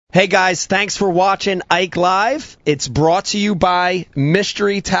Hey guys, thanks for watching Ike Live. It's brought to you by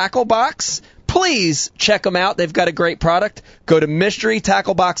Mystery Tackle Box. Please check them out. They've got a great product. Go to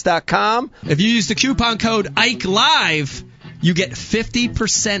mysterytacklebox.com. If you use the coupon code Ike Live, you get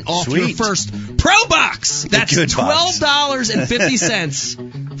 50% off your first Pro Box. That's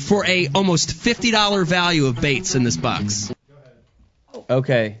 $12.50 for a almost $50 value of baits in this box.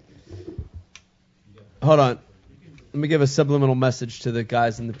 Okay. Hold on. Let me give a subliminal message to the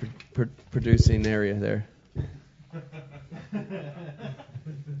guys in the producing area there.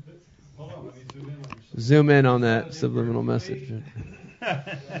 Zoom in on that subliminal message.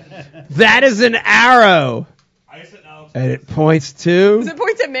 That is an arrow. And it points to... Does it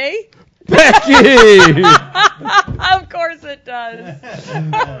point to me? Becky! Of course it does.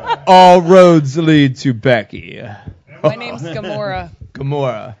 All roads lead to Becky. My name's Gamora.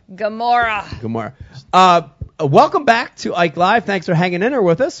 Gamora. Welcome back to Ike Live. Thanks for hanging in there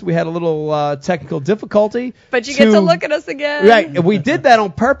with us. We had a little technical difficulty. But you get to look at us again. Right. We did that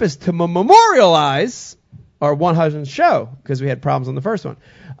on purpose to memorialize our 100th show because we had problems on the first one.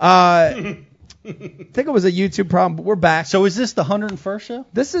 I think it was a YouTube problem, but we're back. So is this the 101st show?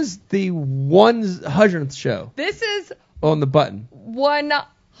 This is the 100th show. This is on the button.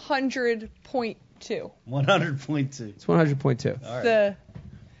 100.2. 100.2. It's 100.2. All right. The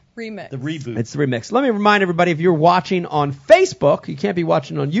remix. The reboot. It's the remix. Let me remind everybody, if you're watching on Facebook, you can't be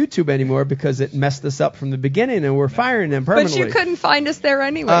watching on YouTube anymore because it messed us up from the beginning and we're firing them permanently. But you couldn't find us there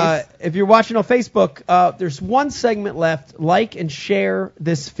anyways. If you're watching on Facebook, there's one segment left. Like and share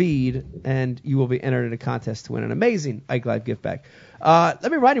this feed, and you will be entered in a contest to win an amazing Ike Live gift bag. Let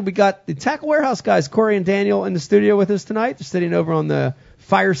me remind you, we got the Tackle Warehouse guys, Corey and Daniel, in the studio with us tonight. They're sitting over on the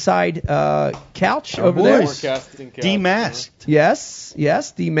fireside couch over there. Demasked. Yes,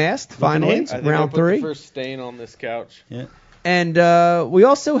 demasked. Finally, I think round I put 3. The first stain on this couch. Yeah. And we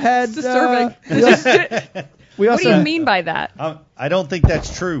also had. It's disturbing. What do you mean by that? I don't think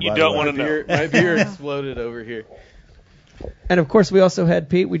that's true. You don't want to know. My beer exploded over here. And of course, we also had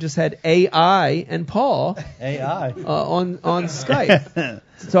Pete. We just had AI and Paul on Skype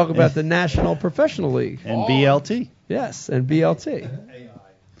to talk about the National Professional League and BLT. Yes, and BLT.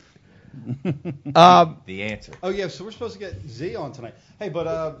 The answer. Oh yeah, so we're supposed to get Z on tonight. Hey,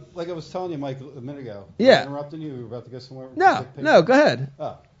 but like I was telling you, Mike, a minute ago. Yeah. Interrupting you. We were about to go somewhere. No, go ahead.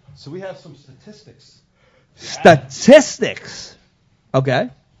 Oh, so we have some statistics. Statistics.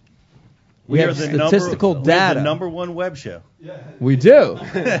 Okay. We have the statistical data. We have the number one web show. Yeah. We do.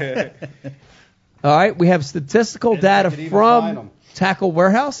 All right. We have statistical data from Tackle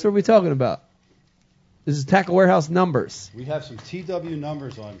Warehouse. What are we talking about? This is Tackle Warehouse numbers. We have some TW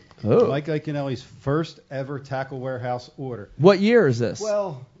numbers on Oh. Mike Iaconelli's first ever Tackle Warehouse order. What year is this?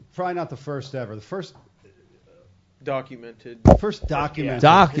 Well, probably not the first ever. The first documented. First documented.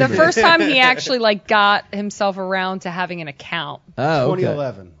 The first time he actually got himself around to having an account. Oh, okay.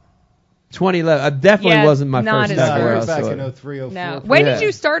 2011. 2011. It definitely wasn't my first Tackle Warehouse back order. in 03, 04. No. When did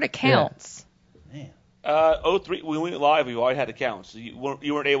you start accounts? 03, when we went live, we already had accounts. You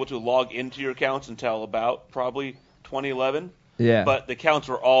weren't able to log into your accounts until about probably 2011. Yeah. But the accounts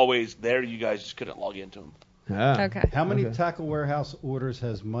were always there. You guys just couldn't log into them. Okay. How many Tackle Warehouse orders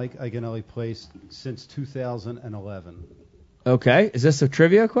has Mike Iaconelli placed since 2011? Okay. Is this a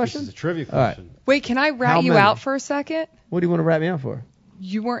trivia question? This is a trivia All right. question. Wait, can I rat you out for a second? What do you want to rat me out for?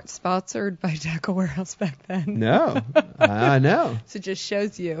 You weren't sponsored by Tackle Warehouse back then. No. I know. So it just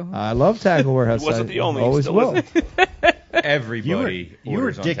shows you. I love Tackle Warehouse. He wasn't the only. Always Still will. Everybody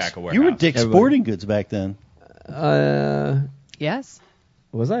orders on Tackle Warehouse. You were Dick's Sporting Goods back then. Yes.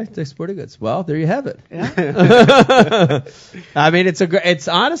 Was I Dick's Sporting Goods? Well, there you have it. Yeah. I mean, it's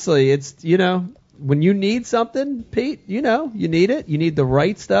honestly, it's, when you need something, Pete, you need it. You need the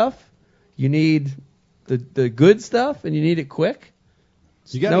right stuff. You need the good stuff, and you need it quick.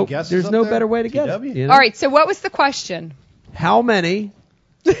 You got any guesses There's up no there? better way to get TW? it. All right, so what was the question? How many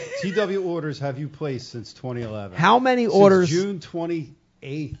TW orders have you placed since 2011? How many Since orders? June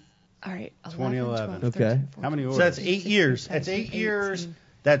 28th. All right, 2011. 12, 13, Okay. 14, How many orders? So that's 8 years. That's 8 years. 18,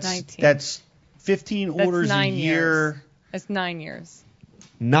 That's 19. that's 15 That's orders a 9 year. years. That's 9 years.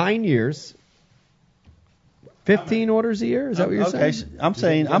 9 years. 15 orders a year? Is that what you're Okay,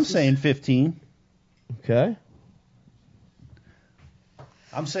 saying? I'm saying 15. Okay.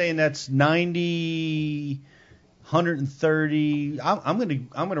 I'm saying that's 90, 130. I'm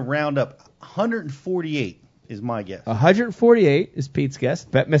gonna round up. 148 is my guess. 148 is Pete's guess.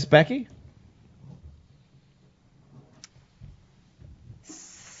 Miss Becky?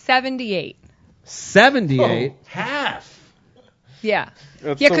 78. 78. Half. Yeah.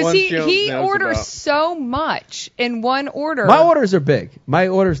 That's Yeah, the because one she he knows orders about. so much in one order. My orders are big. My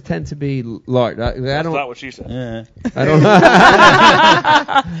orders tend to be large. I That's don't. not what she said. I don't.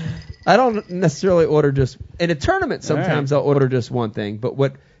 I don't necessarily order just in a tournament. Sometimes I'll order just one thing. But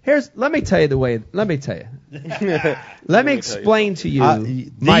let me tell you. Let me explain to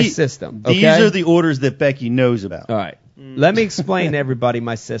you my system. Okay? These are the orders that Becky knows about. All right. Let me explain to everybody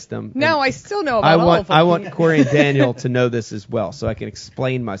my system. No, I still know about all of them. I want Corey and Daniel to know this as well, so I can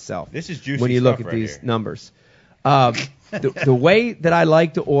explain myself. This is juicy when you look stuff at right these here. numbers. The way that I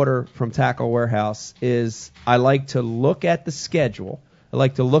like to order from Tackle Warehouse is I like to look at the schedule. I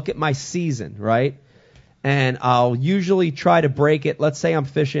like to look at my season, right? And I'll usually try to break it. Let's say I'm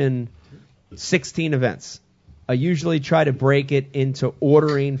fishing 16 events. I usually try to break it into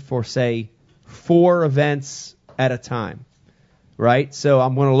ordering for, say, 4 events at a time, right? So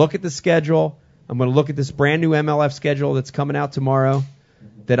I'm going to look at the schedule. I'm going to look at this brand new MLF schedule that's coming out tomorrow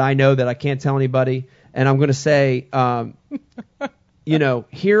that I know that I can't tell anybody. And I'm going to say,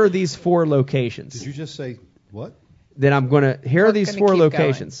 here are these 4 locations. Did you just say what? Then I'm going to, here are these 4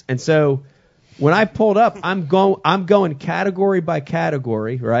 locations. And so when I pulled up, I'm going category by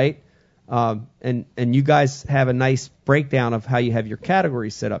category, right? And you guys have a nice breakdown of how you have your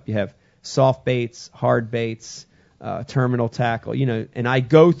categories set up. You have soft baits, hard baits, terminal tackle, and I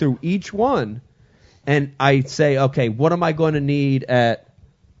go through each one and I say, okay, what am I going to need at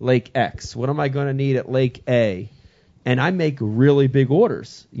Lake X? What am I going to need at Lake A? And I make really big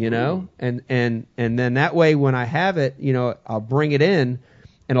orders, and then that way when I have it, I'll bring it in,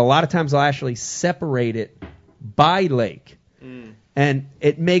 and a lot of times I'll actually separate it by lake. And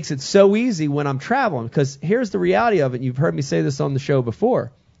it makes it so easy when I'm traveling, because here's the reality of it, and you've heard me say this on the show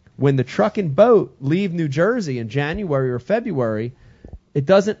before. When the truck and boat leave New Jersey in January or February, it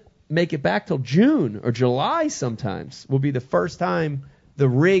doesn't make it back till June or July sometimes will be the first time the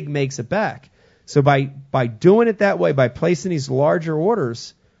rig makes it back. So by doing it that way, by placing these larger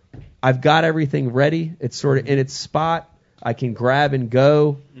orders, I've got everything ready. It's sort of in its spot. I can grab and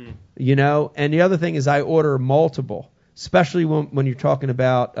go, And the other thing is I order multiple, especially when you're talking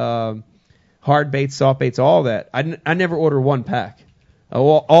about hard baits, soft baits, all that. I never order one pack. I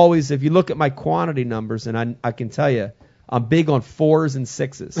will always, if you look at my quantity numbers, and I can tell you, I'm big on 4s and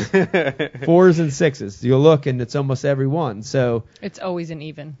 6s. 4s and 6s. You'll look, and it's almost every one. So it's always an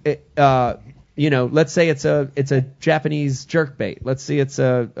even. Let's say it's a Japanese jerkbait. Let's say it's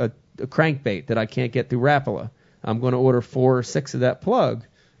a crankbait that I can't get through Rapala. I'm going to order 4 or 6 of that plug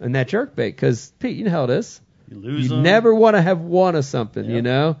and that jerkbait, because Pete, you know how it is. You never want to have one of something,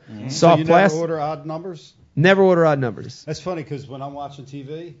 Mm-hmm. Soft so you plastic. never order odd numbers? Never order odd numbers. That's funny, because when I'm watching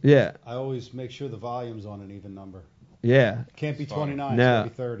TV, I always make sure the volume's on an even number. Yeah. Can't be 29, no. it's got to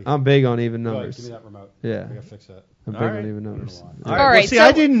be 30. I'm big on even numbers. Give me that remote. Yeah. I got to fix that. I'm big on even numbers. All right. See,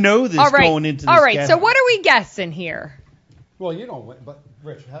 I didn't know this going into this. All right, so what are we guessing here? Well, you don't win, but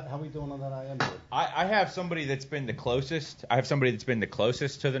Rich, how are we doing on that IM? I have somebody that's been the closest. I have somebody that's been the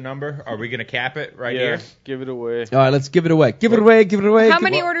closest to the number. Are we going to cap it right here? Give it away. All right, let's give it away. Give it away. Give it away. How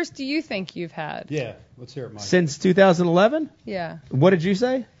many orders do you think you've had? Yeah, let's hear it, Mike. Since 2011? Yeah. What did you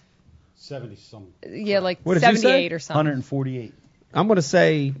say? 70 some. Yeah, like what did you say? 78 or something. 148. I'm going to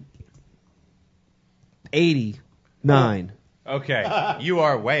say 89. Okay, you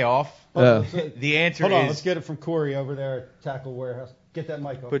are way off. The answer Hold on, is... let's get it from Corey over there at Tackle Warehouse. Get that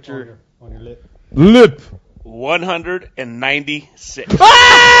mic up on your lip. Lip. 196. Oh,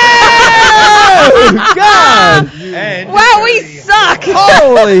 God! Wow, we suck!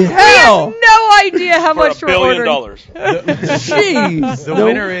 Holy hell! We have no idea how much For we're $1 billion. ordering. Jeez.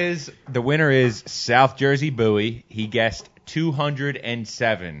 The winner is South Jersey Bowie. He guessed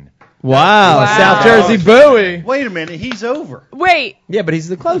 207. Wow, South Jersey Bowie. Wait a minute, he's over. Wait. Yeah, but he's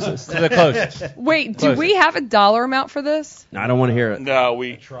the closest. The closest. Wait, do we have a dollar amount for this? I don't want to hear it. No,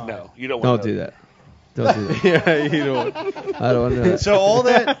 you don't want Don't to do that. Don't do that. Yeah, you don't. I don't want to do that. So all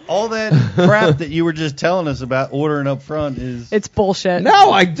that crap that you were just telling us about ordering up front is... It's bullshit.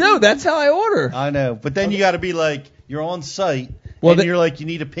 No, I do. That's how I order. I know, but then you got to be like, you're on site, Well, and you're like, you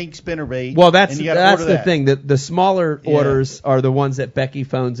need a pink spinnerbait. Well, that's and you gotta that's order the that. thing. The smaller orders are the ones that Becky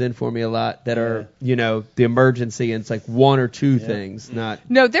phones in for me a lot. That are the emergency, and it's like 1 or 2 things, not.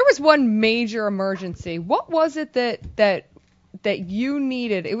 No, there was one major emergency. What was it that you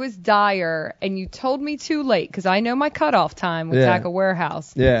needed? It was dire, and you told me too late, because I know my cutoff time with Tackle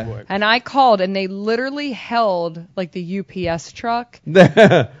Warehouse. Yeah. And I called, and they literally held like the UPS truck.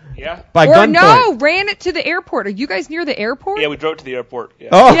 Yeah. By or gunpoint. no, ran it to the airport. Are you guys near the airport? Yeah, we drove to the airport. Yeah.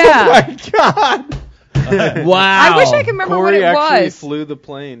 Oh Yeah. my God. Wow. I wish I could remember Corey what it actually was. flew the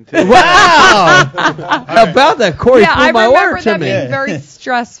plane, too. Wow. How about that? Corey Yeah, flew I my remember order to that me. being very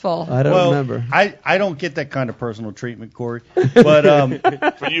stressful. I don't remember. I don't get that kind of personal treatment, Corey.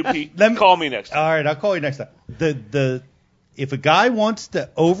 But For you, Pete, Let me- call me next time. all right, I'll call you next time. If a guy wants the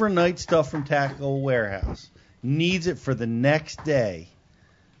overnight stuff from Tackle Warehouse, needs it for the next day,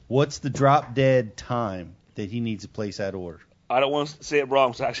 what's the drop dead time that he needs to place that order? I don't want to say it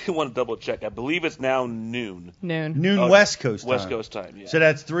wrong, so I actually want to double check. I believe it's now noon. Noon Oh, West Coast time. West Coast time, yeah. So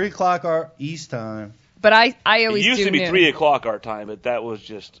that's 3 o'clock our East time. But I It always used do to be noon. 3 o'clock our time, but that was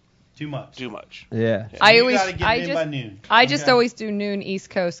just Too much. too much. Yeah. I You always, gotta get I it in just, by noon. I just Okay. always do noon East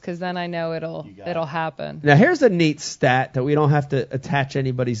Coast because then I know it'll got it. happen. Now, here's a neat stat that we don't have to attach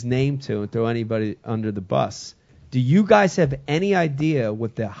anybody's name to and throw anybody under the bus. Do you guys have any idea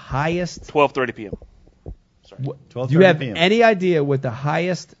what the highest... 12:30 p.m. Do you have 12:30 any idea what the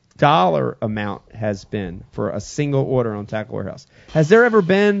highest dollar amount has been for a single order on Tackle Warehouse? Has there ever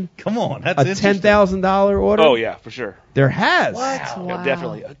been Come on, that's a interesting. $10,000 order? Oh, yeah, for sure. There has. Yeah,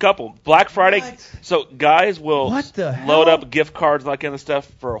 definitely. A couple. Black Friday. So guys will What the load hell? up gift cards and that kind of stuff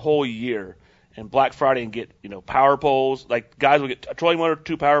for a whole year. And Black Friday and get, power poles. Like guys will get a trolling motor,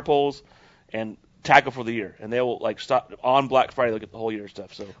 2 power poles, and tackle for the year. And they will stop on Black Friday. They'll get the whole year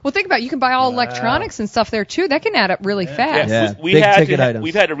stuff. So Well, think about it. You can buy all electronics and stuff there too. That can add up really fast. Yeah. we Big had ticket to, items.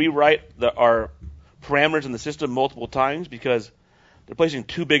 we've had to rewrite our parameters in the system multiple times because they're placing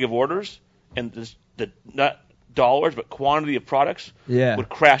too big of orders, and the not dollars but quantity of products Yeah. would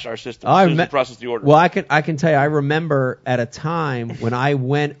crash our system I as soon as we remem- process the order. Well, I can tell you, I remember at a time when I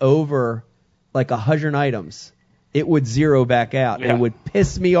went over like 100 items, it would zero back out. Yeah. It would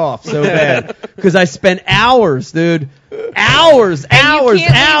piss me off so bad because I spent hours, dude, hours. And you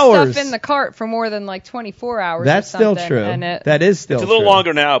can't leave stuff in the cart for more than like 24 hours. That's or still something, true. And That is still It's a little true.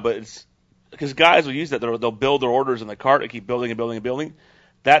 longer now, but it's because guys will use that. They'll build their orders in the cart and keep building and building and building.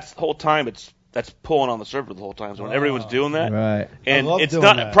 That's the whole time. That's pulling on the server the whole time. So when everyone's doing that, Right. and I love it's doing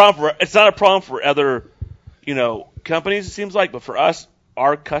not that. a problem for other companies. It seems like, but for us,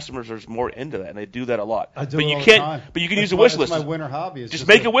 our customers are more into that, and they do that a lot. I do but it you all can't. the time. But you can That's use a my- wish that's list. my winter hobby. Is Just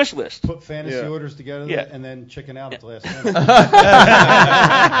make to a wish list. Put fantasy Yeah. orders together Yeah. and then chicken out at the last You minute.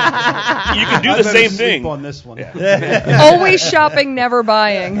 can do I the better same sleep thing. on this one. always shopping, never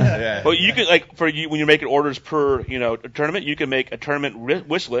buying. But you can for you when you're making orders per a tournament, you can make a tournament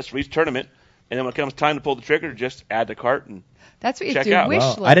wish list for each tournament, and then when it comes time to pull the trigger, just add the cart and That's what you Check do. out. Wish Wow.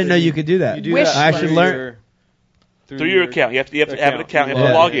 list. I didn't know you could do that. You do Wish that I actually through learned. through your account. You have to have an account. You have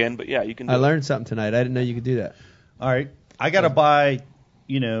to Yeah. log in, but yeah, you can. Do I it. learned something tonight. I didn't know you could do that. All right, I got to buy,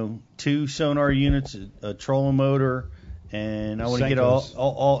 2 sonar units, a trolling motor, and I want to get Senkos.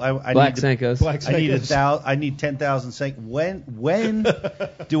 all I Black need. Senkos. Black I need Senkos. I need 10,000 Senk. When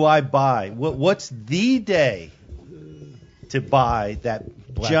do I buy? What's the day to buy that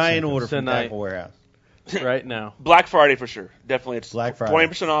Black giant Senkos. order from Tonight. Tackle Warehouse? right now. Black Friday for sure. Definitely, it's Black Friday.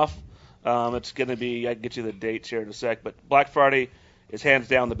 20% off. It's going to be. I can get you the dates here in a sec, but Black Friday is hands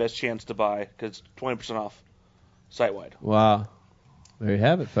down the best chance to buy because 20% off site wide. Wow. There you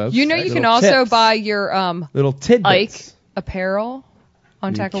have it, folks. You Little can also tips. buy your little tidbits. Ike apparel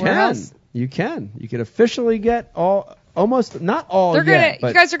on You Tackle can. Warehouse. You can. You can officially get almost not all They're yet,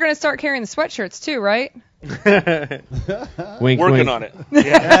 you guys are gonna start carrying the sweatshirts too, right? wink, Working wink. on it.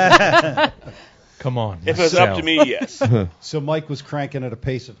 Yeah. Come on. If it's up to me, yes. So Mike was cranking at a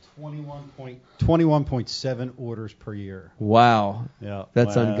pace of 21.7 orders per year. Wow. Yeah.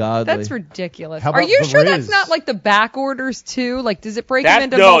 That's Wow. ungodly. That's ridiculous. How Are about you the sure that's Riz? not like the back orders too? Like, does it break them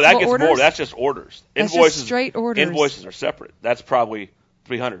into No, multiple that gets orders? more. That's just orders. That's just Invoices, straight orders. Invoices are separate. That's probably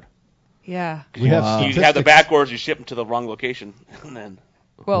 300. Yeah. We have Wow. You have the statistics. back orders. You ship them to the wrong location, and then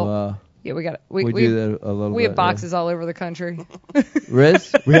Well, Wow. yeah, we got it. We do that a little We bit. have boxes all over the country.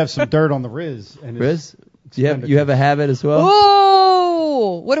 Riz? We have some dirt on the Riz. And Riz? Do you have a habit as well?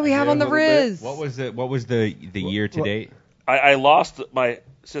 Oh, what do we have on the Riz? What was the year to date? I lost my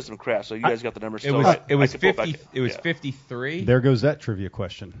system crash. So you guys got the numbers. It still. was I it was can pull it back 50. up. It was Yeah. 53. there goes that trivia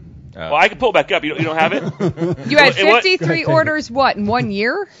question. Well, I can pull it back up. You don't have it? You had It was- 53 orders, what, in 1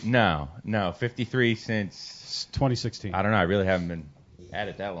 year? No, 53 since 2016. I don't know. I really haven't been at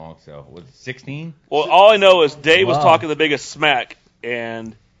it that long. So was it 16? Well, all I know is Dave was Wow. talking the biggest smack,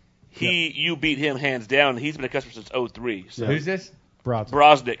 and you beat him hands down. He's been a customer since 03. So Who's this? Bronson.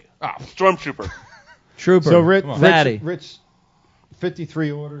 Brosnick, Stormtrooper. Trooper. So Rich, Fatty. Rich,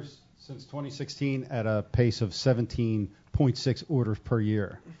 53 orders since 2016 at a pace of 17.6 orders per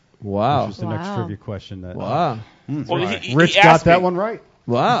year. Wow. Which is the next Wow. trivia question. That Wow. Well, he Rich asked got that me, one right.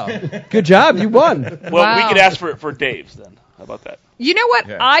 Wow. Good job. You won. Well, we could ask for Dave's then. How about that? You know what?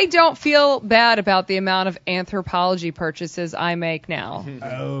 Yeah. I don't feel bad about the amount of Anthropologie purchases I make now.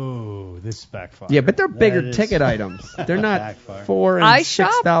 Oh, this backfired. Yeah, but they're bigger is- ticket items. They're not Backfire. $4 and I $6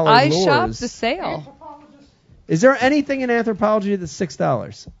 shop lures. the sale. Is there anything in Anthropologie that's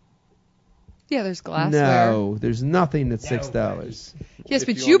 $6? Yeah, there's glassware. No, there's nothing that's $6. Yes, If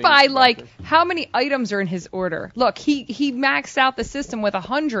but you you only buy use like bathroom. how many items are in his order? Look, he maxed out the system with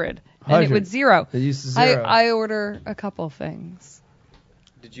 100 and it 100. was 0. It used to 0. I order a couple things.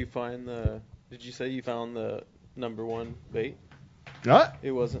 Did you find the? Did you say you found the number one bait? What?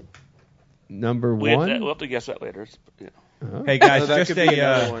 It wasn't. Number We'll one? have to guess that later. Yeah. Hey guys, So that just could be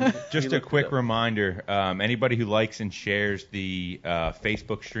another a one. just You a looked it quick up. reminder. Anybody who likes and shares the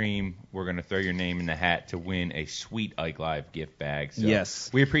Facebook stream, we're gonna throw your name in the hat to win a sweet Ike Live gift bag. So Yes.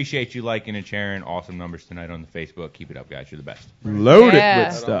 we appreciate you liking and sharing. Awesome numbers tonight on the Facebook. Keep it up, guys. You're the best. Load Yeah. it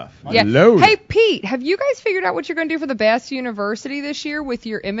with stuff. Yeah. Load Hey, it. Pete, have you guys figured out what you're going to do for the Bass University this year with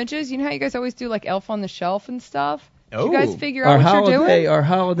your images? You know how you guys always do like Elf on the Shelf and stuff? Did you guys figure out our what holiday, you're doing? Our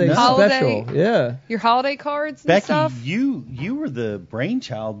holiday No. special. Holiday- Yeah. Your holiday cards and Becky, stuff? you were the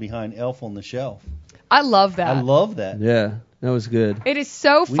brainchild behind Elf on the Shelf. I love that. I love that. Yeah. That was good. It is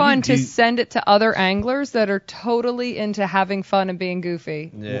so We fun need to to- send it to other anglers that are totally into having fun and being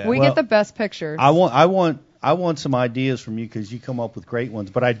goofy. Yeah. We Well, get the best pictures. I want some ideas from you because you come up with great ones.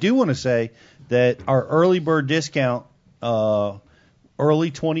 But I do want to say that our early bird discount,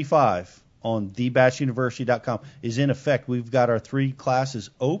 early 25 on thebassuniversity.com is in effect. We've got our 3 classes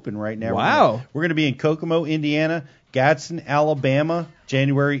open right now. Wow. We're going to be in Kokomo, Indiana, Gadsden, Alabama,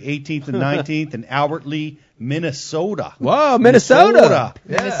 January 18th and 19th, and Albert Lee, Minnesota. Wow, Minnesota.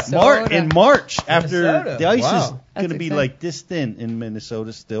 Minnesota. In March, after Minnesota. the ice is Wow. going to That's be exciting. like this thin in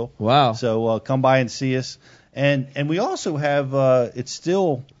Minnesota still. Wow. So come by and see us. And we also have it's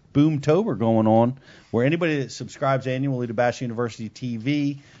still Boomtober going on, where anybody that subscribes annually to Bass University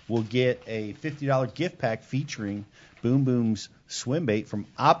TV will get a $50 gift pack featuring Boom Boom's swim bait from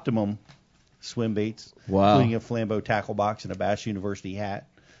Optimum Swim Baits, Wow. including a Flambeau tackle box and a Bass University hat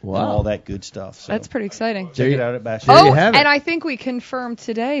Wow. and all that good stuff. So That's pretty exciting. check it out at Bass There University. you have it. And I think we confirmed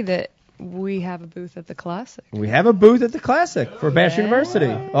today that we have a booth at the Classic. We have a booth at the Classic for Bass Yeah.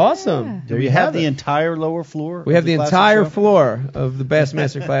 University. Awesome. Do There we you have it. the entire lower floor? We of have the Classic entire show? floor of the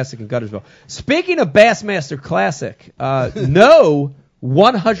Bassmaster Classic in Guttersville. Speaking of Bassmaster Classic, no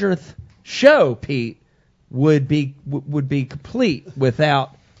 100th show, Pete, would be complete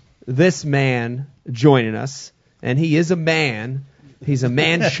without this man joining us. And he is a man. He's a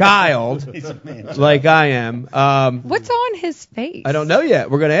man-child, He's a man. like I am. What's on his face? I don't know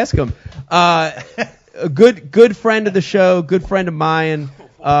yet. We're going to ask him. A good friend of the show, good friend of mine.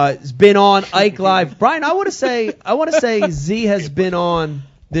 Has been on Ike Live. Brian, I want to say Z has been on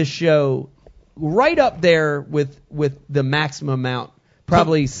this show right up there with the maximum amount.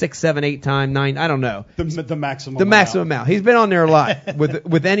 Probably 6, 7, 8 times, 9. I don't know. The maximum. The maximum amount. He's been on there a lot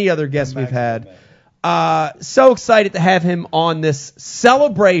with any other guest we've had. So excited to have him on this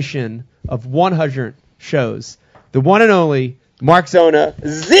celebration of 100 shows. The one and only Mark Zona,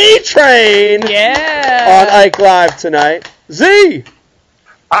 Z-Train, Yeah. on Ike Live tonight. Z!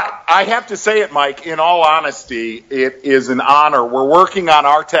 I have to say it, Mike, in all honesty, it is an honor. We're working on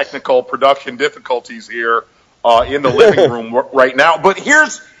our technical production difficulties here in the living room right now. But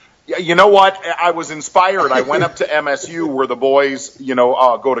you know what? I was inspired. I went up to MSU where the boys,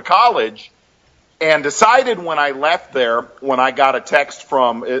 go to college, and decided when I left there, when I got a text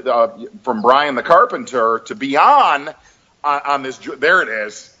from Brian the Carpenter to be on this, there it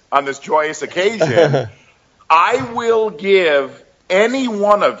is, on this joyous occasion, I will give any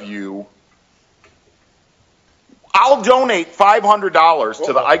one of you, I'll donate $500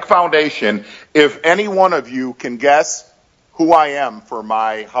 to the Ike Foundation if any one of you can guess who I am for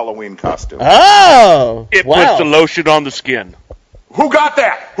my Halloween costume. Oh! It wow. puts the lotion on the skin. Who got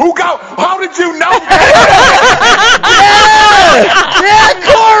that? How did you know Yeah,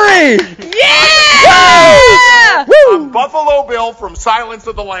 Corey! Yeah! I'm Buffalo Bill from Silence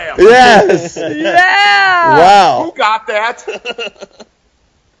of the Lambs. Yes! Yeah! Wow. Who got that?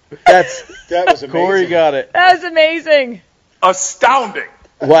 That was amazing. Corey got it. That was amazing. Astounding.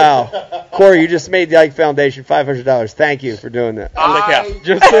 Wow. Corey, you just made the Ike Foundation $500. Thank you for doing that. I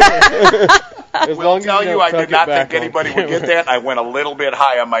Just as will long as tell you, don't I tuck did it not back think on anybody would camera. get that. I went a little bit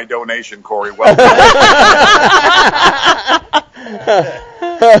high on my donation, Corey. Well,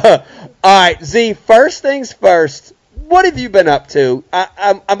 All right, Z, first things first, what have you been up to?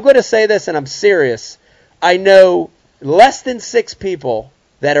 I'm going to say this, and I'm serious. I know less than 6 people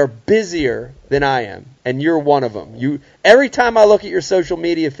that are busier than I am, and you're one of them. Every time I look at your social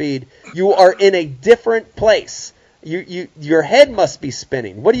media feed, you are in a different place. Your head must be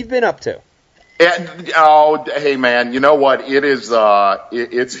spinning. What have you been up to? Hey man, you know what? It is.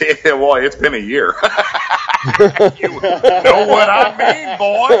 It's been a year. You know what I mean,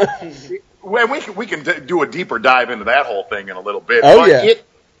 boy? Well, we can do a deeper dive into that whole thing in a little bit. Oh, but yeah.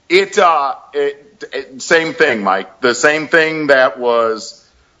 Same thing, Mike. The same thing that was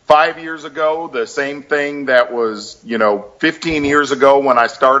 5 years ago. The same thing that was 15 years ago when I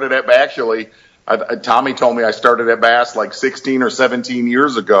started at. Actually, Tommy told me I started at Bass like 16 or 17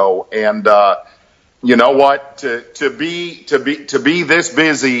 years ago, and you know what? To be this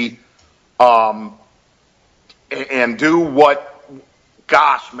busy, and do what?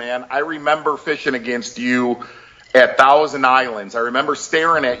 Gosh, man, I remember fishing against you at Thousand Islands. I remember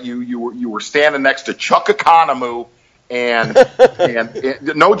staring at you. You were standing next to Chuck Economou and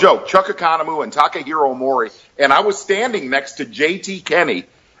no joke, Chuck Economou and Takahiro Mori, and I was standing next to JT Kenny,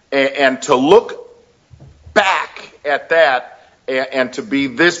 and to look back at that and to be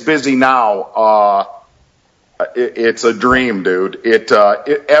this busy now, it's a dream, dude.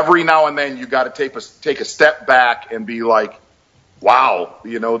 Every now and then you got to take a step back and be like, wow,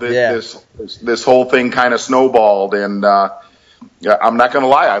 this whole thing kind of snowballed, and I'm not going to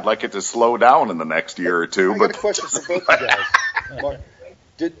lie, I'd like it to slow down in the next year or two. I got a question for both you guys. Mark,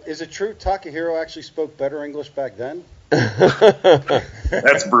 is it true Takahiro actually spoke better English back then?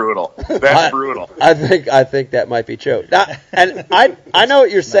 That's brutal. Brutal. I think that might be true. And I know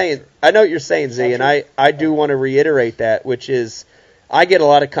what you're saying. I know what you're saying, Z, and I do want to reiterate that, which is I get a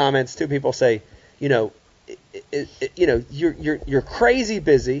lot of comments too. People say, you're crazy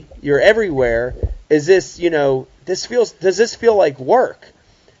busy. You're everywhere. Is this, does this feel like work?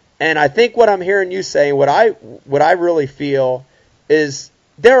 And I think what I'm hearing you saying, what I really feel is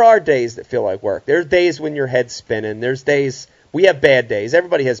there are days that feel like work. There's days when your head's spinning. There's days, we have bad days.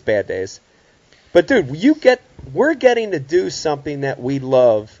 Everybody has bad days. But dude, we're getting to do something that we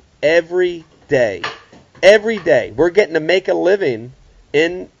love every day. Every day. We're getting to make a living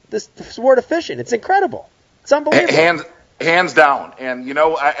in this sport of fishing. It's incredible. It's unbelievable. Hands down. And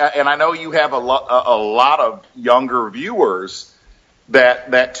I know you have a lot of younger viewers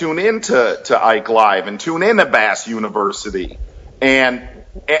that tune into Ike Live and tune into Bass University. And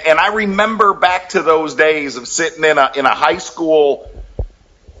I remember back to those days of sitting in a high school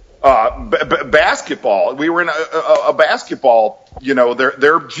basketball. We were in a basketball,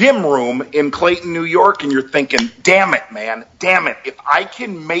 their gym room in Clayton, New York, and you're thinking, damn it, man, if I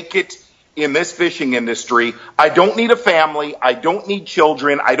can make it in this fishing industry, I don't need a family, I don't need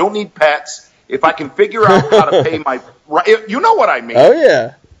children, I don't need pets. If I can figure out how to pay my, you know what I mean? Oh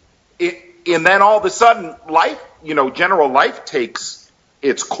yeah. And then all of a sudden, life, general life takes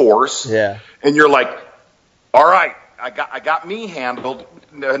its course. Yeah. And you're like, all right, I got me handled.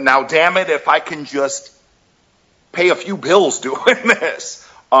 Now, damn it, if I can just pay a few bills doing this.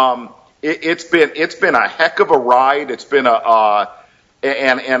 It's been a heck of a ride. It's been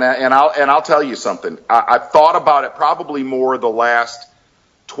and I'll tell you something. I've thought about it probably more the last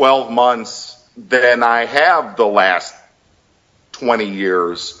 12 months than I have the last 20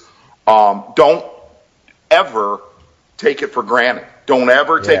 years. Don't ever take it for granted. Don't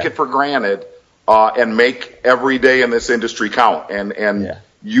ever take it for granted, and make every day in this industry count. And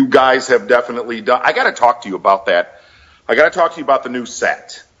you guys have definitely done. I got to talk to you about that. I got to talk to you about the new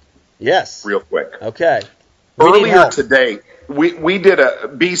set. Yes. Real quick. Okay. Earlier today, we did a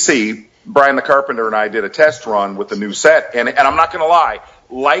BC, Brian the Carpenter and I did a test run with the new set, and I'm not going to lie,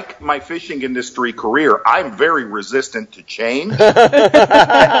 like my fishing industry career, I'm very resistant to change.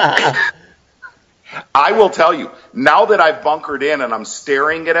 I will tell you, now that I've bunkered in and I'm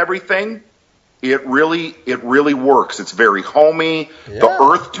staring at everything, it really works. It's very homey. Yeah. The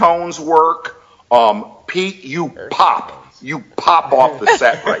earth tones work. Pete, you pop off the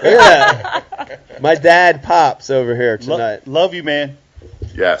set right now. Yeah. My dad pops over here tonight. Love you, man.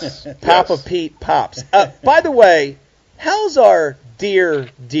 Yes. Papa Pete pops. By the way, how's our dear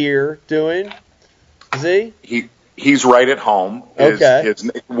doing? Z? He's right at home. Okay.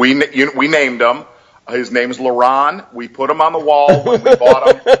 We named him. His name's Laron. We put him on the wall when we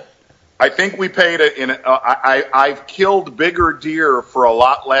bought him. I think we paid it in. I've killed bigger deer for a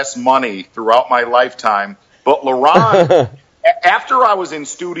lot less money throughout my lifetime. But Laron, after I was in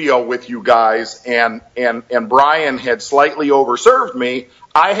studio with you guys and Brian had slightly overserved me,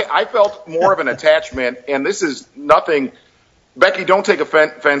 I felt more of an attachment. And this is nothing. Becky, don't take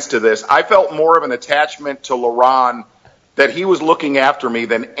offense to this. I felt more of an attachment to Laron, that he was looking after me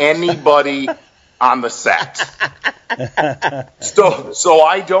than anybody on the set. So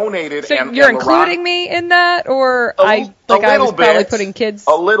I donated. So and you're and including me in that, or A I was little probably bit. putting kids.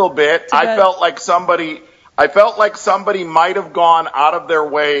 A little bit. to I bed. felt like somebody might have gone out of their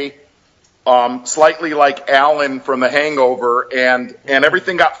way, slightly like Alan from The Hangover, and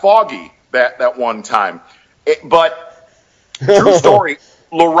everything got foggy that one time. But true story,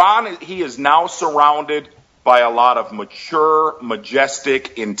 Laurent, he is now surrounded by a lot of mature,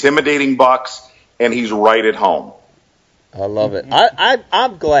 majestic, intimidating bucks, and he's right at home. I love it.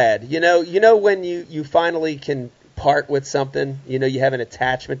 I'm glad. You know when you finally can part with something, you have an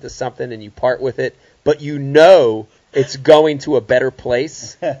attachment to something and you part with it, but it's going to a better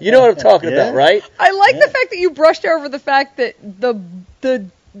place. You know what I'm talking about, right? I like the fact that you brushed over the fact that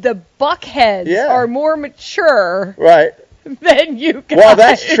the buckheads are more mature right. than you guys. Well,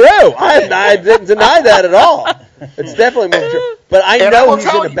 that's true. I didn't deny that at all. It's definitely more true. But I know he's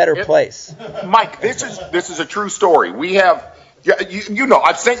in a better place. Mike, this is a true story. We have,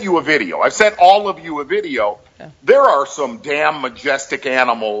 I've sent you a video. I've sent all of you a video. Yeah. There are some damn majestic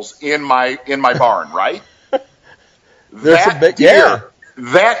animals in my barn, right?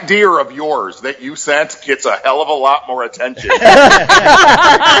 That deer of yours that you sent gets a hell of a lot more attention.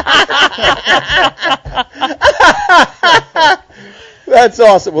 That's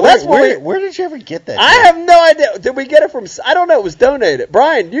awesome. Well, where did you ever get that? I have no idea. Did we get it from? I don't know. It was donated.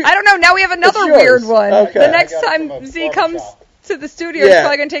 Brian, I don't know. Now we have another weird one. Okay. The next time Z comes to the studio, he's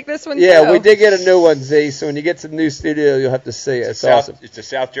probably going to take this one too. Yeah, we did get a new one, Z. So when you get to the new studio, you'll have to see it. It's awesome. It's a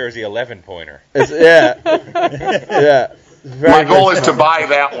South Jersey 11-pointer. Yeah. My goal is to buy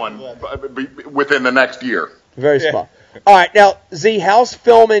that one within the next year. Very small. All right, now Z, how's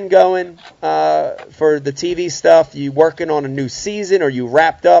filming going for the TV stuff? You working on a new season? Or you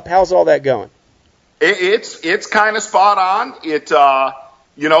wrapped up? How's all that going? It's kind of spot on. The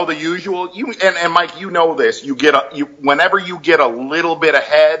usual. And Mike, you know this. Whenever you get a little bit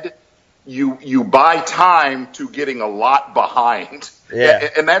ahead, you buy time to getting a lot behind. Yeah.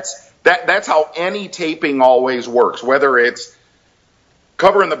 And that's how any taping always works. Whether it's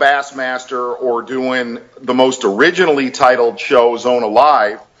covering the Bassmaster or doing the most originally titled show, Zone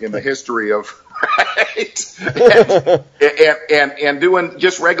Alive, in the history of, right? and doing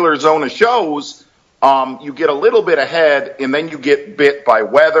just regular Zona shows, you get a little bit ahead, and then you get bit by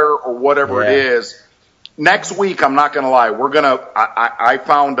weather or whatever it is. Next week, I'm not going to lie, I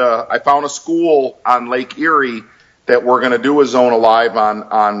found a school on Lake Erie that we're going to do a Zona Live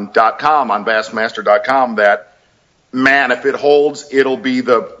on Bassmaster.com that, man, if it holds, it'll be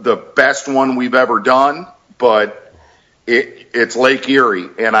the best one we've ever done. But it's Lake Erie,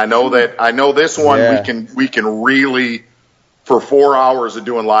 and I know this one we can really, for 4 hours of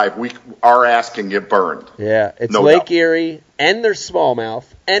doing live, our ass can get burned. Yeah, it's Lake Erie, and there's smallmouth,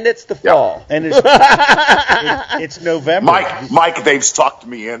 and it's the fall, and it's November. Mike, they've sucked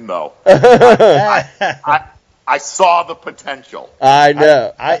me in though. I saw the potential. I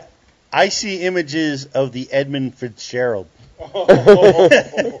know. I see images of the Edmund Fitzgerald.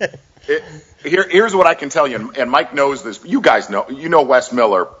 Here's what I can tell you, and Mike knows this. You guys know, Wes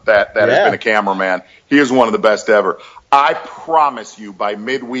Miller, that has been a cameraman. He is one of the best ever. I promise you, by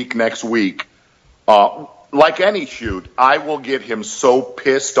midweek next week, like any shoot, I will get him so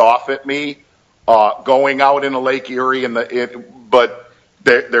pissed off at me going out into Lake Erie, but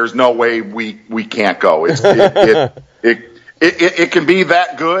there's no way we can't go. It can be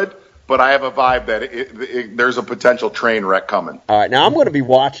that good. But I have a vibe that there's a potential train wreck coming. All right, now I'm going to be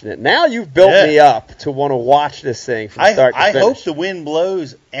watching it. Now you've built me up to want to watch this thing from start to finish. I hope the wind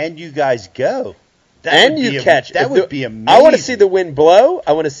blows and you guys go. That would be amazing. I want to see the wind blow,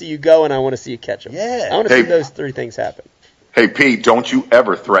 I want to see you go, and I want to see you catch them. Yeah. I want to see those three things happen. Hey, Pete, don't you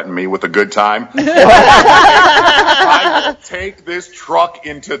ever threaten me with a good time. I will take this truck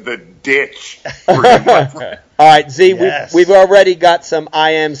into the ditch. All right, Z, we've already got some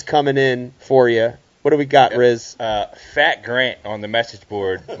IMs coming in for you. What do we got, Riz? Fat Grant on the message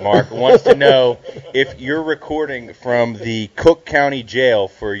board, Mark, wants to know if you're recording from the Cook County Jail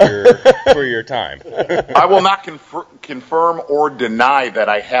for your time. I will not confirm or deny that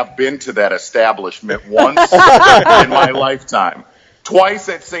I have been to that establishment once in my lifetime. Twice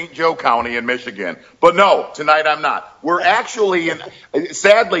at St. Joe County in Michigan. But no, tonight I'm not. We're actually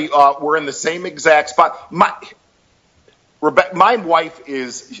sadly, we're in the same exact spot. My wife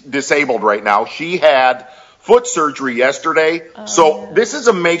is disabled right now. She had foot surgery yesterday. This is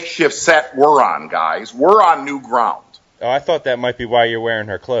a makeshift set we're on, guys. We're on new ground. Oh, I thought that might be why you're wearing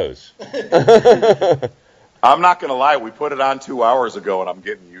her clothes. I'm not going to lie. We put it on 2 hours ago, and I'm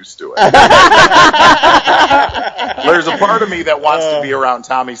getting used to it. There's a part of me that wants to be around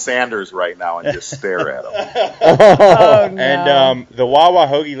Tommy Sanders right now and just stare at him. Oh, no. And the Wawa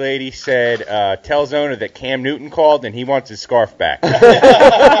Hoagie lady said, tell Zona that Cam Newton called and he wants his scarf back.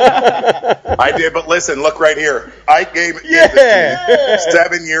 I did, but listen, look right here. I gave it to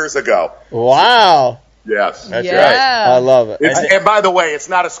 7 years ago. Wow. Yes. That's Yeah. right. I love it. And by the way, it's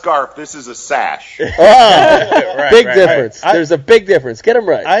not a scarf. This is a sash. Big Right. difference. There's a big difference. Get them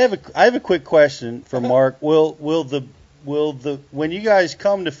right. I have a quick question for Mark. Will the when you guys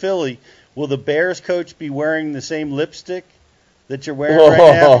come to Philly, will the Bears coach be wearing the same lipstick that you're wearing right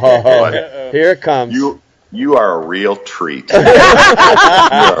now? Here it comes. You are a real treat. You are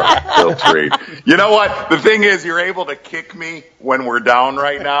a real treat. You know what? The thing is, you're able to kick me when we're down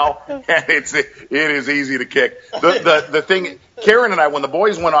right now, and it is easy to kick. The thing, Karen and I, when the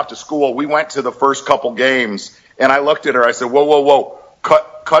boys went off to school, we went to the first couple games, and I looked at her. I said, "Whoa!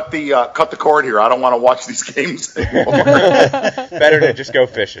 Cut the cord here. I don't want to watch these games anymore." Better to just go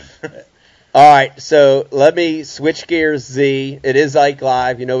fishing. All right, so let me switch gears, Z. It is Ike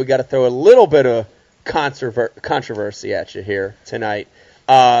Live. You know we got to throw a little bit of controversy at you here tonight.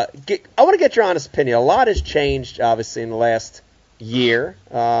 I want to get your honest opinion. A lot has changed, obviously, in the last year.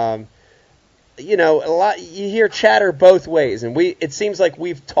 A lot. You hear chatter both ways, and it seems like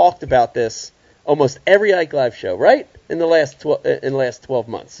we've talked about this almost every Ike Live show, right? In the last 12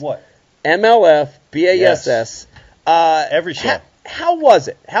 months. What? MLF, BASS. Every show. How was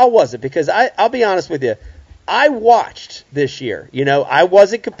it? Because I'll be honest with you. I watched this year. I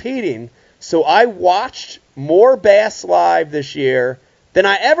wasn't competing. So I watched more bass live this year than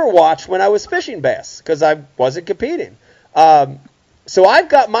I ever watched when I was fishing bass because I wasn't competing. So I've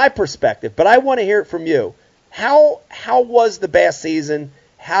got my perspective, but I want to hear it from you. How was the bass season?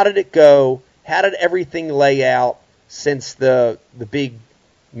 How did it go? How did everything lay out since the big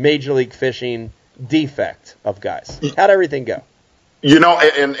Major League Fishing defect of guys? How did everything go?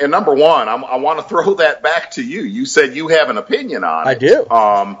 And number one, I want to throw that back to you. You said you have an opinion on it. I do.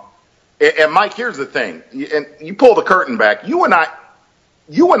 And Mike, here's the thing. And you pull the curtain back. You and I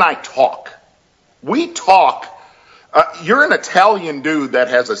talk. We talk. You're an Italian dude that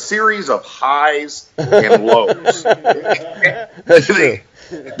has a series of highs and lows. That's true.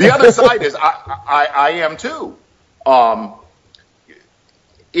 The other side is I am too.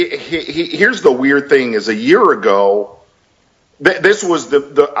 Here's the weird thing: is a year ago, this was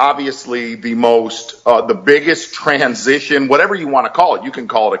the obviously the most the biggest transition, whatever you want to call it. You can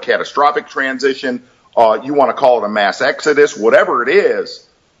call it a catastrophic transition. You want to call it a mass exodus, whatever it is.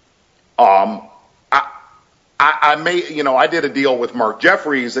 I did a deal with Mark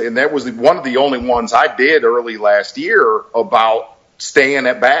Jeffries, and that was one of the only ones I did early last year about staying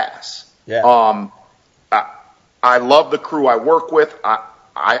at Bass. Yeah. I love the crew I work with.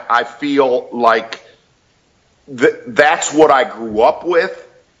 I feel like that's what I grew up with.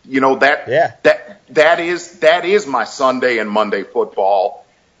 That is my Sunday and Monday football.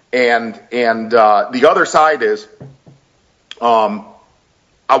 And the other side is, I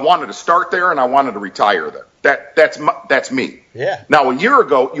wanted to start there and I wanted to retire there. That's me. Yeah. Now, a year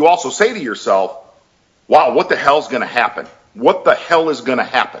ago, you also say to yourself, wow, what the hell's going to happen? What the hell is going to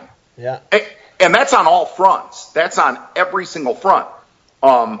happen? Yeah. And that's on all fronts. That's on every single front.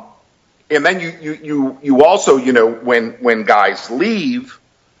 And then you also, when guys leave,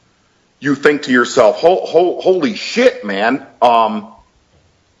 you think to yourself, holy shit, man.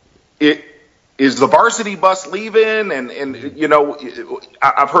 Is the varsity bus leaving? And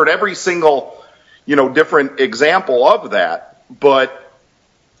I've heard every single, different example of that. But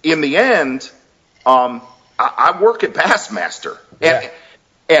in the end, I work at Bassmaster. Yeah.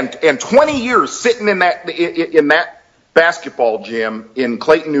 And 20 years sitting in that basketball gym in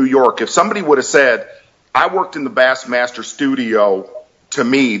Clayton, New York, if somebody would have said, I worked in the Bassmaster studio to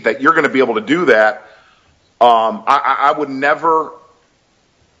me, that you're going to be able to do that, I would never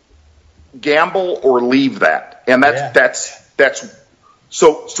gamble or leave that. And that's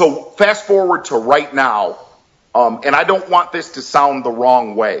so fast forward to right now. And I don't want this to sound the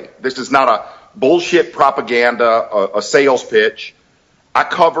wrong way. This is not a bullshit propaganda, a sales pitch. I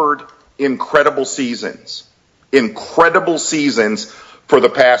covered incredible seasons for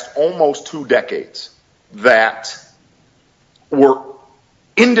the past almost 2 decades that were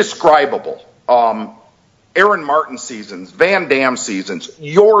indescribable. Aaron Martin seasons, Van Dam seasons,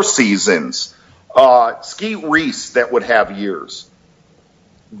 your seasons, Skeet Reese that would have years.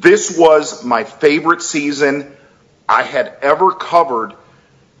 This was my favorite season I had ever covered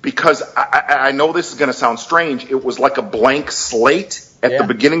because I know this is going to sound strange. It was like a blank slate at the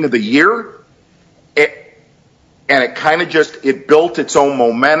beginning of the year. and it kind of it built its own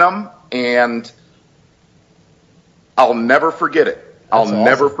momentum, and I'll never forget it. I'll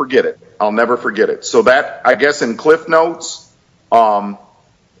never forget it. So that, I guess, in Cliff Notes, and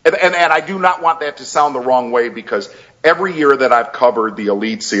I do not want that to sound the wrong way, because every year that I've covered the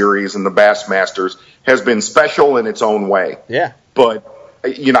Elite Series and the Bassmasters has been special in its own way. Yeah. But,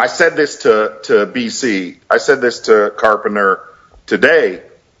 I said this to BC. I said this to Carpenter today.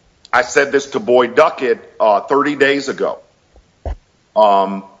 I said this to Boyd Duckett 30 days ago.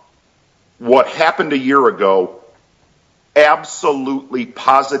 What happened a year ago absolutely,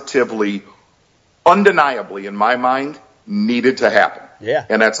 positively, undeniably, in my mind, needed to happen. Yeah.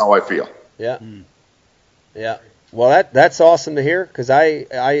 And that's how I feel. Yeah. Yeah. Well, that's awesome to hear, because I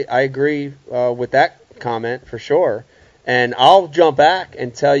agree with that comment for sure. And I'll jump back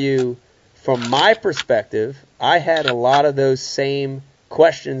and tell you, from my perspective, I had a lot of those same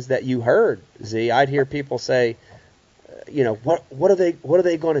questions that you heard, Z. I'd hear people say, what are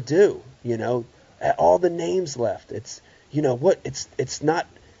they going to do? All the names left. It's not.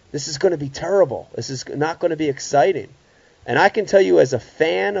 This is going to be terrible. This is not going to be exciting. And I can tell you, as a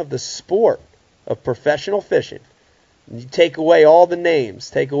fan of the sport of professional fishing, you take away all the names,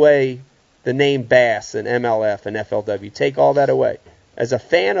 take away the name Bass and MLF and FLW, take all that away. As a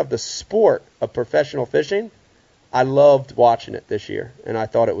fan of the sport of professional fishing, I loved watching it this year, and I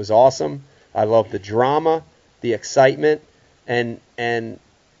thought it was awesome. I loved the drama, the excitement, and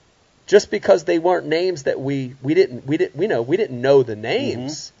just because they weren't names that we didn't know the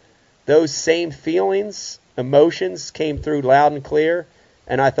names, mm-hmm. Those same feelings, emotions came through loud and clear,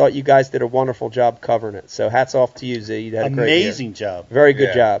 and I thought you guys did a wonderful job covering it. So hats off to you, Z. You did a great amazing job. Very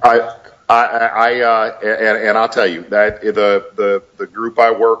good job. And I'll tell you that the group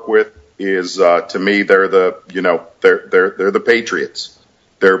I work with is to me they're the Patriots.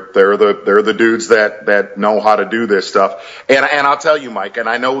 They're the dudes that know how to do this stuff. And I'll tell you, Mike, and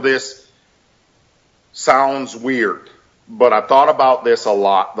I know this sounds weird, but I've thought about this a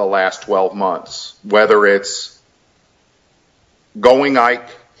lot the last 12 months, whether it's Going Ike,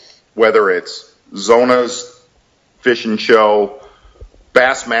 whether it's Zona's Fishing Show,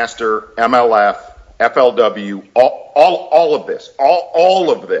 Bassmaster, MLF, FLW, all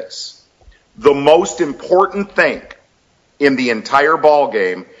of this. The most important thing in the entire ball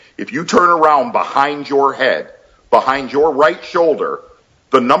game, if you turn around behind your head, behind your right shoulder,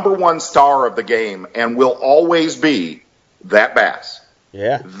 the number one star of the game, and will always be that bass.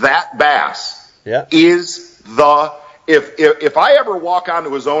 Yeah. That bass yeah. is the. If I ever walk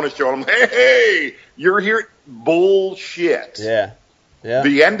onto a Zona show and I'm like, hey, you're here, bullshit. Yeah. Yeah.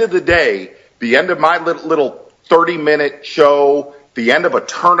 The end of the day, the end of my little 30-minute show, the end of a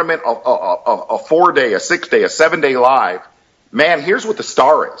tournament, a 4-day, a 6-day, a 7-day live, man, here's what the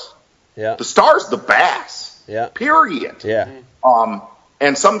star is. Yeah. The star's the bass. Yeah. Period. Yeah.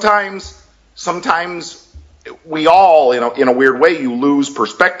 And sometimes we all, in a weird way, you lose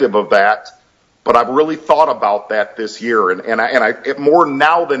perspective of that. But I've really thought about that this year, and I more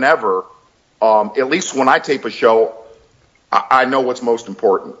now than ever. At least when I tape a show, I know what's most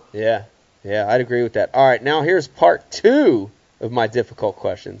important. Yeah, I'd agree with that. All right, now here's part 2 of my difficult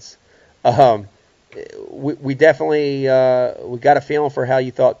questions. We definitely we got a feeling for how you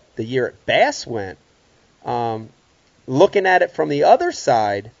thought the year at Bass went. Looking at it from the other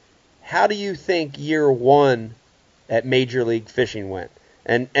side, how do you think year 1 at Major League Fishing went?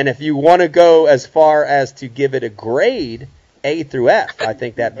 And if you want to go as far as to give it a grade, A through F, I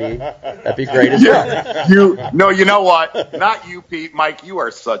think that'd be great as well. You know what? Not you, Pete. Mike, you are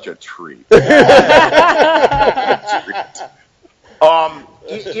such a treat. Here's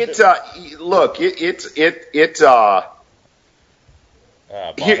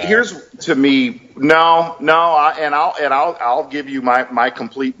to me. I'll give you my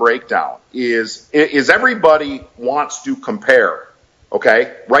complete breakdown. Is everybody wants to compare?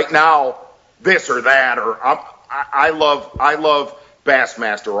 Okay, right now, this or that, or I love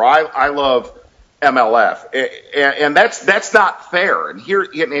Bassmaster, or I love MLF, and that's not fair. And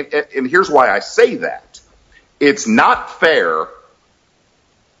here's why I say that. It's not fair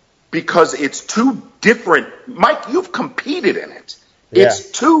because it's two different. Mike, you've competed in it. Yeah.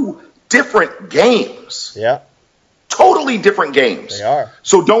 It's two different games. Yeah. Totally different games. They are.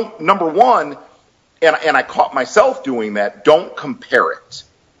 So number one. And I caught myself doing that. Don't compare it.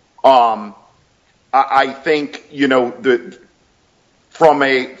 I think from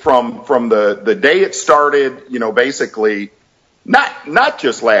the day it started, basically not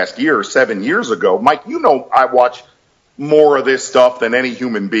just last year, 7 years ago. Mike, I watch more of this stuff than any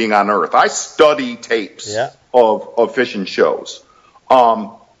human being on earth. I study tapes of fishing shows.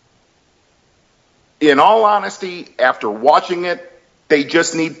 in all honesty, after watching it, they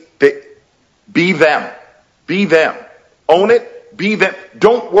just need to be them. Be them. Own it. Be them.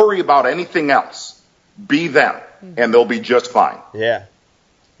 Don't worry about anything else. Be them, and they'll be just fine. Yeah.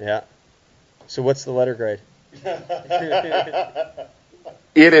 Yeah. So what's the letter grade?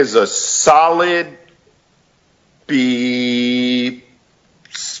 It is a solid B.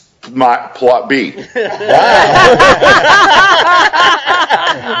 Plot B.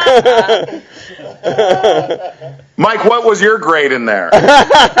 Mike, what was your grade in there?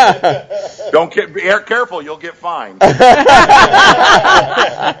 Don't get careful; you'll get fined.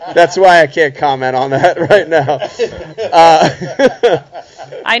 That's why I can't comment on that right now.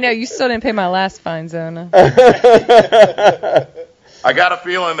 I know you still didn't pay my last fine, Zona. I got a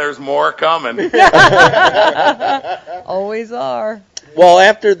feeling there's more coming. Always are. Well,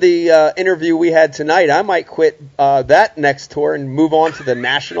 after the interview we had tonight, I might quit that next tour and move on to the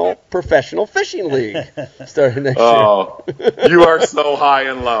National Professional Fishing League starting next year. Oh, you are so high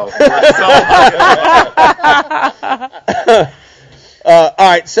and low. You are so high and low. All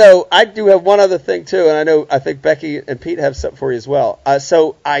right, so I do have one other thing, too, and I think Becky and Pete have something for you as well.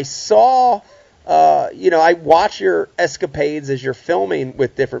 So I saw, I watch your escapades as you're filming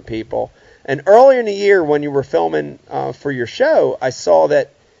with different people. And earlier in the year when you were filming for your show, I saw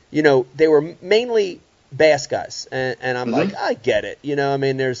that, they were mainly bass guys. And I'm like, I get it.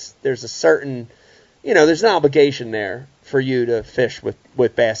 There's a certain, there's an obligation there for you to fish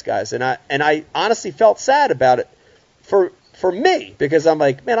with bass guys. And I honestly felt sad about it for me, because I'm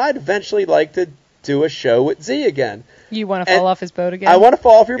like, man, I'd eventually like to do a show with Z again. You want to fall off his boat again? I want to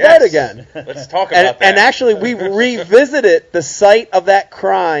fall off your boat again. Let's talk about that. And actually, we revisited the site of that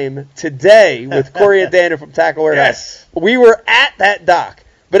crime today with Corey and Daniel from Tackle Warehouse. Yes. We were at that dock.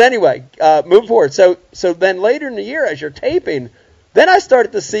 But anyway, move forward. So then later in the year, as you're taping, then I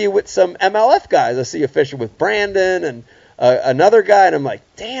started to see you with some MLF guys. I see you fishing with Brandon and another guy, and I'm like,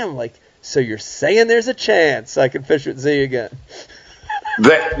 damn, so you're saying there's a chance I can fish with Z again?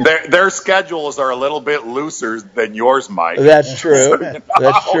 Their schedules are a little bit looser than yours, Mike. That's true.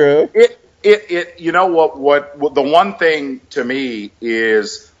 That's true. You know what the one thing to me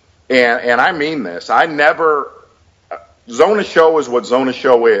is, and I mean this, Zona Show is what Zona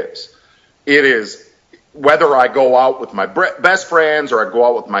Show is. It is, whether I go out with my best friends or I go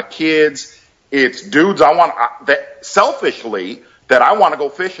out with my kids, it's dudes selfishly that I want to go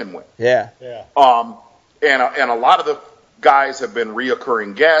fishing with. Yeah. And a lot of the guys have been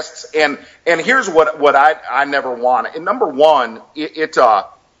reoccurring guests, and here's what I never want. And number one,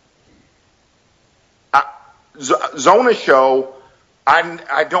 Zona Show,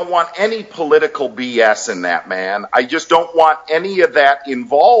 I don't want any political BS in that, man. I just don't want any of that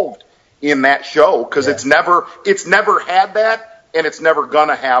involved in that show, because it's never had that, and it's never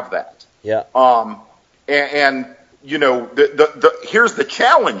gonna have that. Yeah. And here's the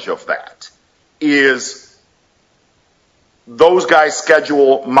challenge of that is, those guys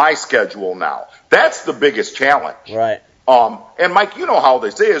schedule my schedule now. That's the biggest challenge. Right. And Mike, you know how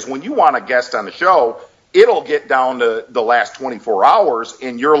this is. When you want a guest on the show, it'll get down to the last 24 hours,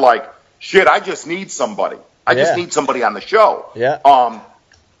 and you're like, shit, I just need somebody. I just need somebody on the show. Yeah.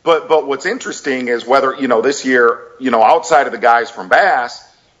 But what's interesting is whether, this year, outside of the guys from Bass,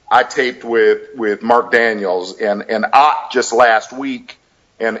 I taped with Mark Daniels and Ott just last week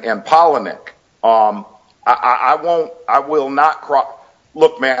and Polinick. I will not cross.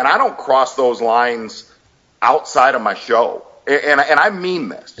 Look, man, I don't cross those lines outside of my show. And I mean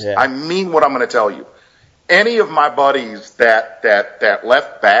this. Yeah. I mean what I'm going to tell you. Any of my buddies that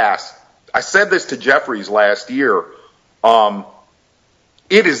left Bass, I said this to Jeffries last year,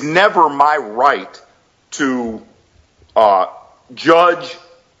 it is never my right to judge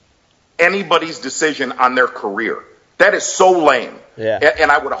anybody's decision on their career. That is so lame. Yeah.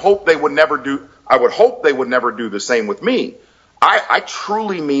 And I would hope they would never do the same with me. I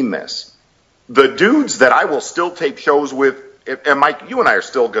truly mean this. The dudes that I will still tape shows with, and Mike, you and I are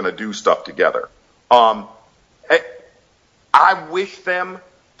still going to do stuff together. I wish them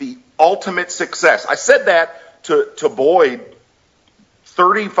the ultimate success. I said that to Boyd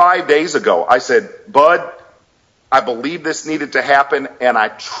 35 days ago. I said, Bud, I believe this needed to happen, and I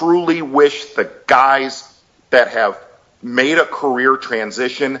truly wish the guys that have made a career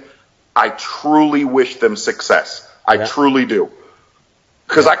transition, I truly wish them success. I truly do.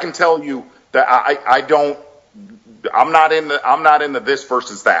 Because I can tell you that I'm not in the this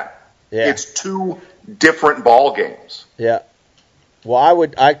versus that. Yeah. It's two different ball games. Yeah. Well,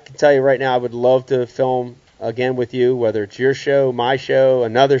 I can tell you right now, I would love to film again with you, whether it's your show, my show,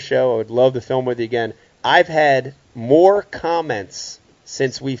 another show. I would love to film with you again. I've had more comments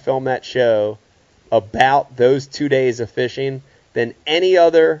since we filmed that show about those 2 days of fishing than any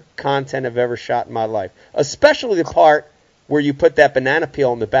other content I've ever shot in my life, especially the part where you put that banana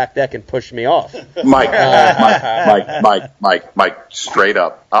peel on the back deck and pushed me off. Mike, straight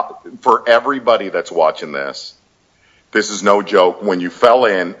up. For everybody that's watching this is no joke. When you fell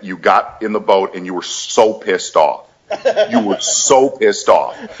in, you got in the boat and you were so pissed off. You were so pissed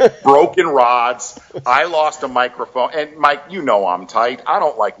off. Broken rods. I lost a microphone. And Mike, you know I'm tight. I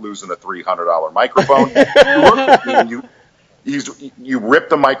don't like losing a $300 microphone. You look at me and you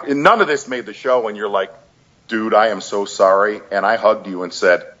ripped the mic. And none of this made the show. And you're like, dude, I am so sorry. And I hugged you and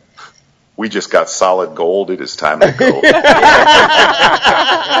said, we just got solid gold. It is time to go.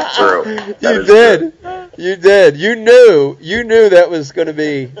 True. You did. You did. You knew that was going to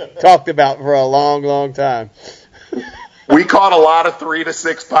be talked about for a long, long time. We caught a lot of 3 to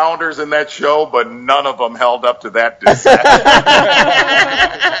 6 pounders in that show, but none of them held up to that disaster.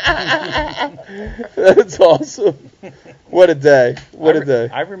 That's awesome. What a day. What a day.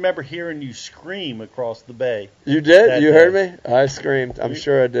 I remember hearing you scream across the bay. You did? You heard me? I screamed. I'm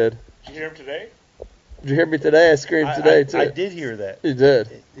sure I did. Did you hear him today? Did you hear me today? I screamed today, too. I did hear that. You did.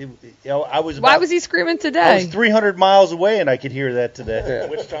 Why was he screaming today? I was 300 miles away, and I could hear that today. Yeah.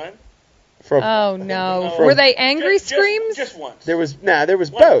 Which time? Oh no! Were they angry screams? Just once. There was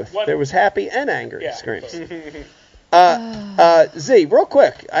both. There was happy and angry screams. Z, real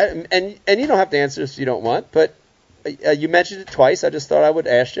quick, and you don't have to answer this if you don't want, but you mentioned it twice. I just thought I would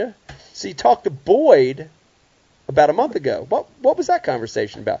ask you. So you talked to Boyd about a month ago. What was that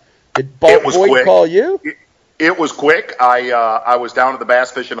conversation about? Did Boyd call you? It was quick. I was down at the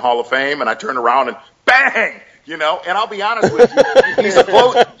Bass Fishing Hall of Fame, and I turned around and bang. You know, and I'll be honest with you,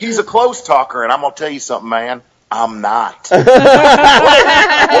 he's a close talker, and I'm gonna tell you something, man. I'm not.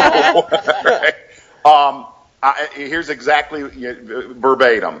 Here's exactly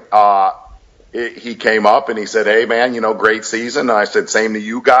verbatim. He came up and he said, "Hey, man, great season." And I said, "Same to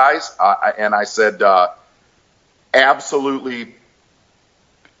you guys." And I said, "Absolutely,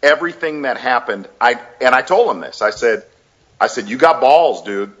 everything that happened." I told him this. I said, "You got balls,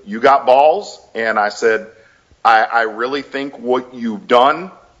 dude. You got balls." And I said, I really think what you've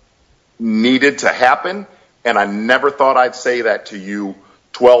done needed to happen, and I never thought I'd say that to you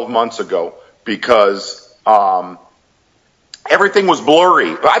 12 months ago because everything was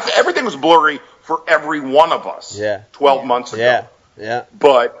blurry. Everything was blurry for every one of us 12 months ago. Yeah.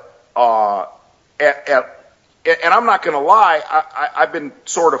 But and I'm not going to lie, I've been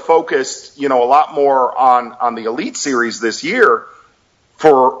sort of focused, a lot more on the Elite Series this year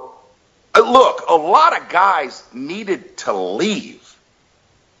for. Look, a lot of guys needed to leave.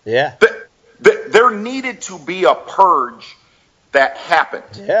 Yeah. There needed to be a purge that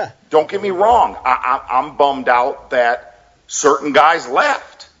happened. Yeah. Don't get me wrong. I'm bummed out that certain guys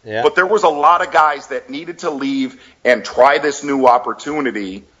left. Yeah. But there was a lot of guys that needed to leave and try this new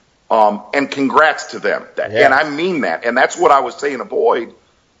opportunity, and congrats to them. And I mean that. And that's what I was saying to Boyd.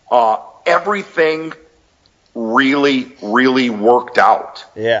 Everything really, really worked out.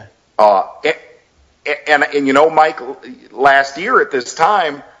 Yeah. And Mike, last year at this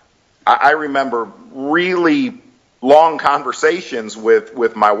time, I remember really long conversations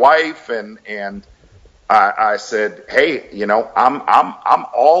with my wife, and I said, "Hey, I'm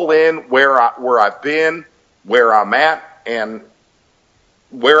all in where I've been, where I'm at, and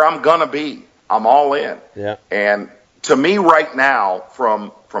where I'm gonna be. I'm all in." Yeah. And to me, right now,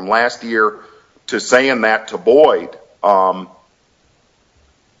 from last year to saying that to Boyd,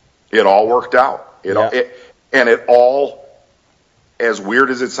 it all worked out. It all, as weird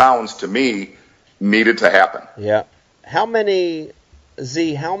as it sounds to me, needed to happen. Yeah. How many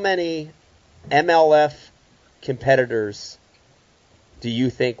MLF competitors do you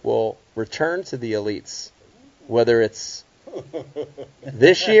think will return to the Elites? Whether it's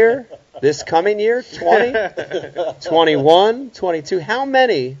this year, this coming year, 20, 21, 22, how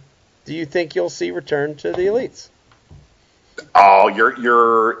many do you think you'll see return to the Elites? Oh,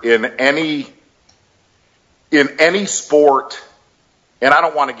 you're in any sport, and I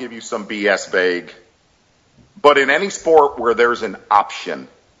don't want to give you some BS vague, but in any sport where there's an option,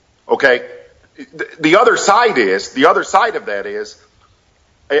 okay? The other side of that is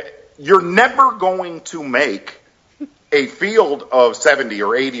you're never going to make a field of 70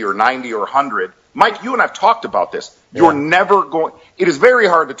 or 80 or 90 or 100. Mike, you and I've talked about this. You're never going. It is very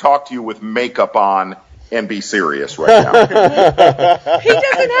hard to talk to you with makeup on and be serious right now. He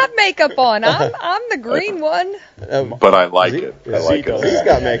doesn't have makeup on. I'm the green one. But I like it. I like it. Z's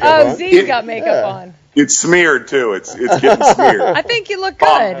got makeup on. Z's got makeup on. It's smeared too. It's getting smeared. I think you look good.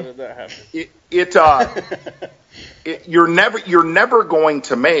 How did that happen? You're never going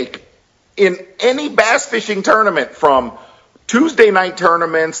to make in any bass fishing tournament, from Tuesday night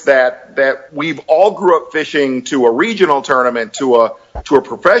tournaments that we've all grew up fishing to a regional tournament to a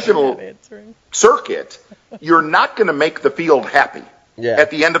professional circuit, you're not going to make the field happy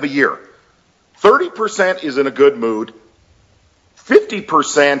at the end of a year. 30% is in a good mood.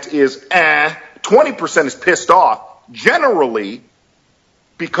 50% is 20% is pissed off, generally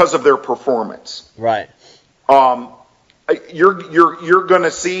because of their performance. Right. You're going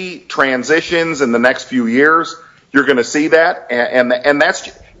to see transitions in the next few years. You're going to see that, and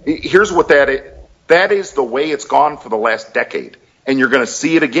that's here's what that is. That is the way it's gone for the last decade, and you're going to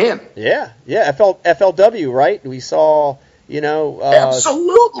see it again. Yeah. FLW, right? We saw,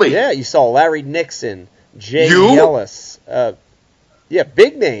 absolutely. Yeah, you saw Larry Nixon, Jay Ellis.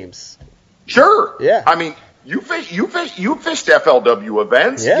 Big names. Sure. Yeah. I mean, you fished FLW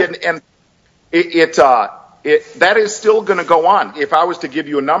events, and that is still going to go on. If I was to give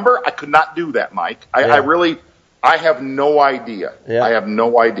you a number, I could not do that, Mike. I have no idea. Yeah. I have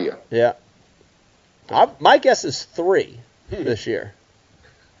no idea. Yeah. My guess is 3 this year.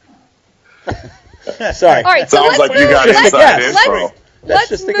 Sorry. All right, so Sounds like you got inside info.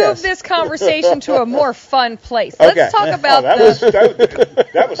 Let's move this conversation to a more fun place. Let's talk about that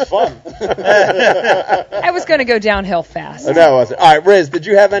was fun. I was going to go downhill fast. No, it wasn't. All right, Riz, did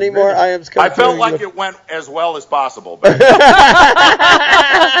you have any more IMs coming I felt through? like it went as well as possible.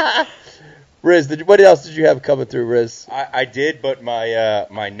 Riz, what else did you have coming through, Riz? I did, but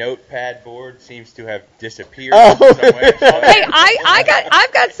my notepad board seems to have disappeared Oh. somewhere. Hey,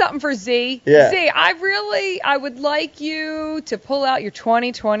 I've got something for Z. Yeah. Z, I would like you to pull out your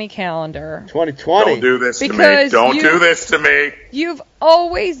 2020 calendar. 2020. Don't do this to me. Because Don't do this to me. You've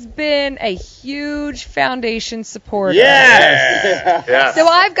always been a huge foundation supporter. Yes. Yes. So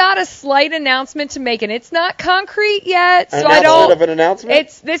I've got a slight announcement to make, and it's not concrete yet. So I Announcement don't. of an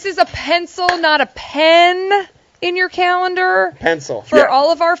announcement? This is a pencil, not a pen, in your calendar. Pencil. For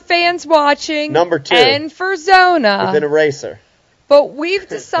all of our fans watching. Number 2. And for Zona. With an eraser. But we've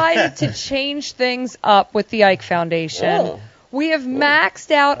decided to change things up with the Ike Foundation. Oh. We have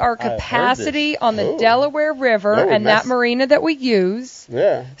maxed out our capacity on the Delaware River and that marina that we use.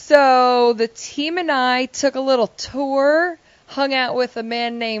 Yeah. So the team and I took a little tour, hung out with a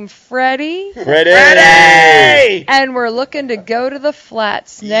man named Freddie. Freddie! And we're looking to go to the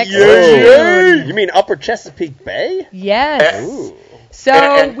flats next June. June. You mean Upper Chesapeake Bay? Yes. Ooh.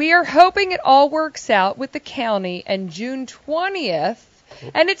 So we are hoping it all works out with the county, and June 20th,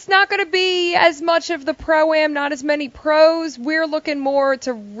 and it's not going to be as much of the Pro-Am, not as many pros. We're looking more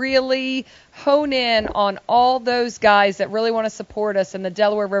to really hone in on all those guys that really want to support us, and the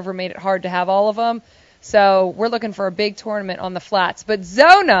Delaware River made it hard to have all of them. So we're looking for a big tournament on the flats. But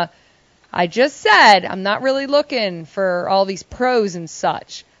Zona, I just said, I'm not really looking for all these pros and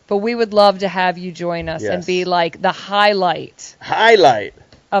such. But we would love to have you join us and be like the highlight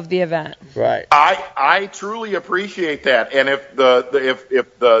of the event. Right. I truly appreciate that. And if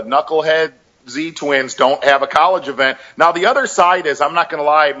the Knucklehead Z Twins don't have a college event, now the other side is, I'm not going to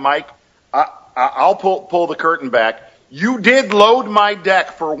lie, Mike, I'll pull the curtain back. You did load my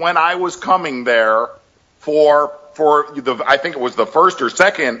deck for when I was coming there for I think it was the first or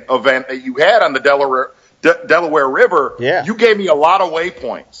second event that you had on the Delaware River. Yeah. You gave me a lot of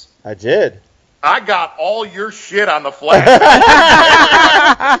waypoints. I did. I got all your shit on the flat.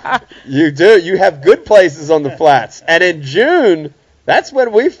 You do. You have good places on the flats. And in June, that's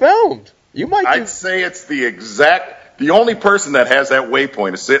when we filmed. I'd say it's the only person that has that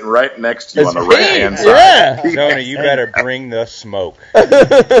waypoint is sitting right next to you on the right-hand side. Yeah. Zona, you better bring the smoke. And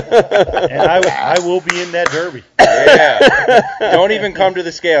I will be in that derby. Yeah. Don't even come to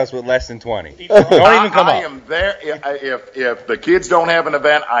the scales with less than 20. Don't even come I up. am there. If the kids don't have an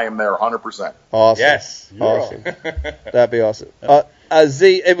event, I am there 100%. Awesome. Yes. Awesome. That'd be awesome.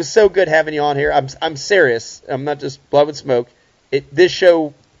 Z, it was so good having you on here. I'm serious. I'm not just blowing smoke. This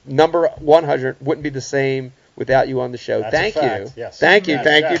show, number 100, wouldn't be the same without you on the show. That's Thank a you. fact, yes. Thank you. Yes,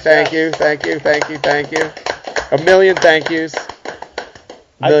 Thank you. yes, Thank yes. you. Thank you. Thank you. Thank you. A million thank yous.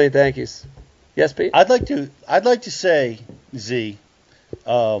 A million thank yous. Yes, Pete? I'd like to say, Z,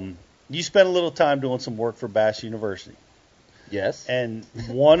 you spent a little time doing some work for Bass University. Yes. And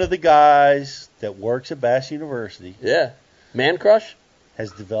one of the guys that works at Bass University Man crush?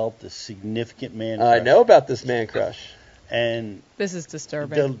 has developed a significant man crush. I know about this man crush. And This is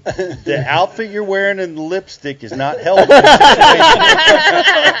disturbing. the outfit you're wearing and the lipstick is not helping.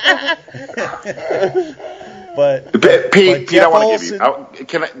 But Pete, I want to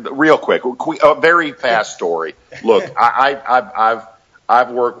give you real quick a very fast story. Look,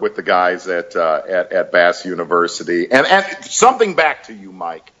 I've worked with the guys at Bass University, and something back to you,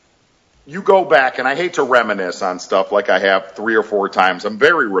 Mike. you go back, and I hate to reminisce on stuff like I have 3 or 4 times. I'm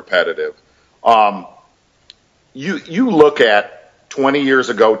very repetitive. You look at 20 years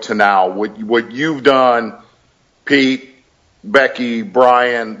ago to now, what you've done, Pete, Becky,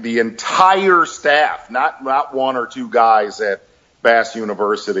 Brian, the entire staff, not 1 or 2 guys at Bass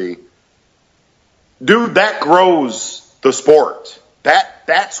University. Dude, that grows the sport.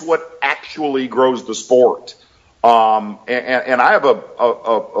 That's what actually grows the sport. And I have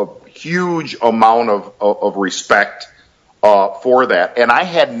a huge amount of respect for that. And I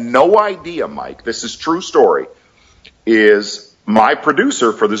had no idea, Mike, this is true story, is my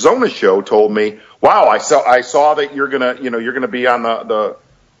producer for the Zona show told me, wow, I saw that you're gonna be on the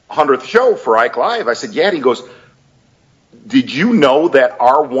 100th show for Ike Live. I said, yeah. And he goes, did you know that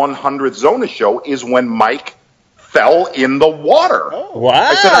our 100th Zona show is when Mike fell in the water? Oh, wow.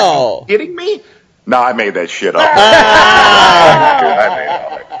 I said, are you kidding me? No, I made that shit up. I made all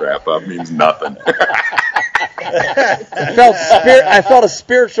that crap up. It means nothing. I felt a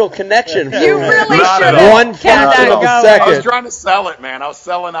spiritual connection for You really should have one kept that fraction of a going. I was second. trying to sell it, man. I was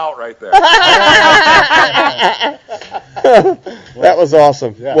selling out right there. That was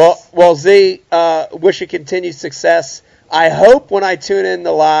awesome. Yes. Well, Z, wish you continued success. I hope when I tune in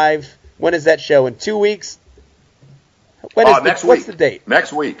the live, when is that show? In 2 weeks? Next week. What's the date?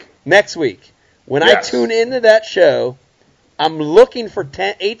 Next week. Next week. When Yes. I tune into that show, I'm looking for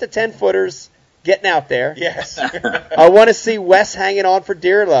 8 to 10 footers getting out there. Yes. I want to see Wes hanging on for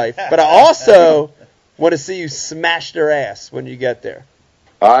dear life, but I also want to see you smash their ass when you get there.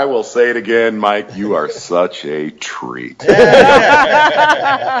 I will say it again, Mike. You are such a treat. There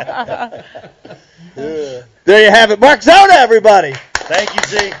you have it. Mark Zona, everybody. Thank you,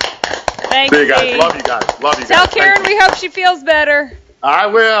 Z. Thank See you guys. you. Love you guys. Love you Tell guys. Karen Thank you. we hope she feels better. I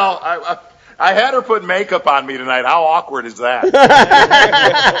will. I had her put makeup on me tonight. How awkward is that?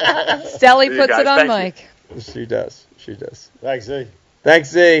 Stelly See you puts guys. it on Thank you. Mike. She does. She does. Thanks, Z.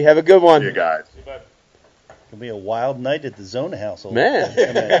 Thanks, Z. Have a good one. See you guys. It'll be a wild night at the Zona household. Man.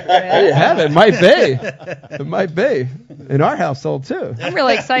 There you have it. It might be. It might be. In our household, too. I'm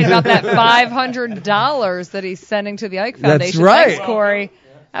really excited about that $500 that he's sending to the Ike That's Foundation. right. Thanks, Corey.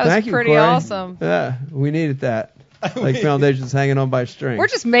 That was Thank you, pretty Corey. awesome. Yeah, we needed that. Like Foundation's hanging on by a string. We're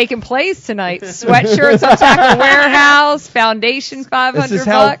just making plays tonight. Sweatshirts on Tackle Warehouse, Foundation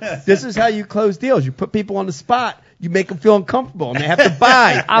 $500. This is how you close deals. You put people on the spot. You make them feel uncomfortable, and they have to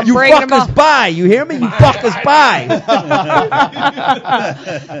buy. I'm you bringing them fuckers up. buy. You hear me? You fuckers buy.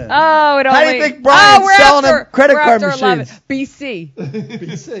 Oh, it only. How do you think Brian's we're selling after, them credit we're card after 11. machines? BC.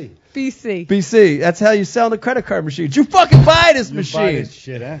 BC. BC. BC. That's how you sell the credit card machines. You fucking buy this You machine. buy this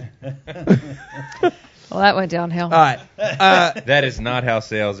shit, huh? Well, that went downhill. All right. That is not how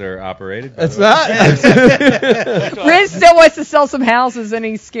sales are operated. by It's the way. not. Riz still wants to sell some houses, and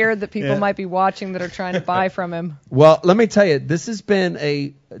he's scared that people might be watching that are trying to buy from him. Well, let me tell you, this has been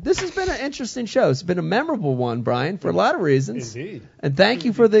an interesting show. It's been a memorable one, Brian, for a lot of reasons. Indeed. And thank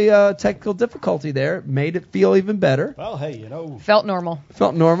you for the technical difficulty there. It made it feel even better. Well, hey, Felt normal.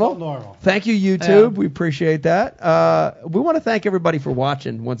 Felt normal. Felt normal. Thank you, YouTube. We appreciate that. We want to thank everybody for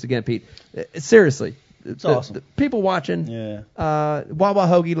watching once again, Pete. Seriously. It's awesome. The people watching, Yeah. Wawa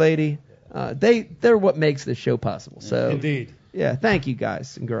Hoagie Lady, they're what makes this show possible. So Indeed. Yeah, thank you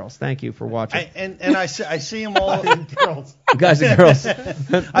guys and girls. Thank you for watching. I see them all. Girls. Guys and girls.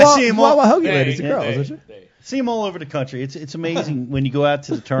 I see them all. Wawa Hoagie Lady's a girl, isn't she? See them all over the country. It's amazing when you go out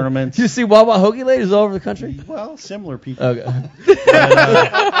to the tournaments. Do you see Wawa Hoagie Ladies all over the country? Well, similar people. Okay.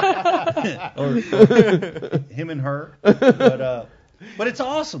 Or him and her. But it's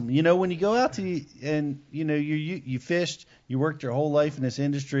awesome, when you go out to and you fished, you worked your whole life in this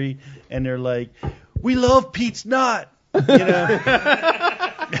industry, and they're like, "We love Pete's Knot," What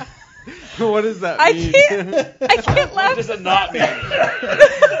does that I can't laugh. What does it not mean?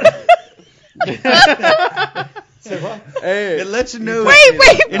 Hey. It lets you know. Wait,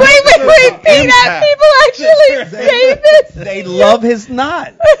 Pete, people actually say this? They love his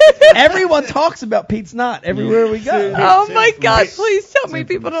knot. Everyone talks about Pete's knot everywhere we go. Oh my God, please tell me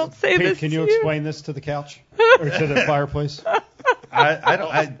people don't say Pete, this can to you you. explain this to the couch or to the fireplace?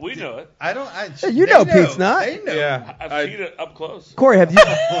 We know it. You know Pete's knot. They know. Yeah. I've seen it up close. Corey, have you?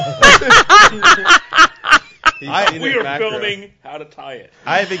 We are filming how to tie it.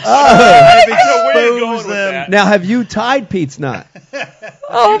 I've I know where you're going exposed with them. that. Now, have you tied Pete's knot?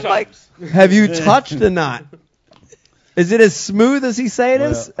 Oh Few my! times. Have you touched the knot? Is it as smooth as he say it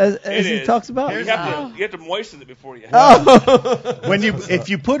is? As It he is. talks about? You have to moisten it before you. Oh. If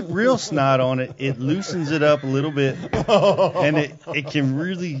you put real snot on it, it loosens it up a little bit, and it can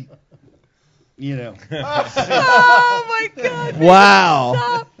really You know. Oh my God!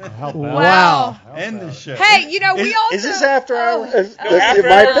 Wow. Wow. End the show. Hey, we also. Is this after hours? After It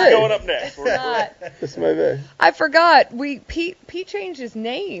might hours is be. going up next. This might be. I forgot. Pete changed his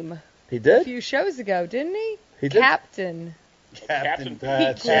name He a did? few shows ago, didn't he? He did? Captain. Captain Pete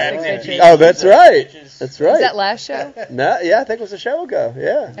Pat. Klesick. Oh, that's right. That's right. Was that last show? No, yeah, I think it was a show ago.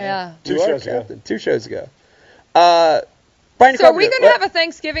 Yeah. Yeah. Two You are shows ago. Captain. 2 shows ago. Brian So are we Carpenter, going to have a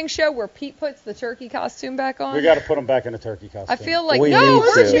Thanksgiving show where Pete puts the turkey costume back on? We got to put him back in a turkey costume. I feel like We no, need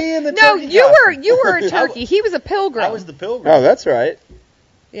weren't to. you? Me in the No, turkey you were a turkey. He was a pilgrim. I was the pilgrim. Oh, that's right.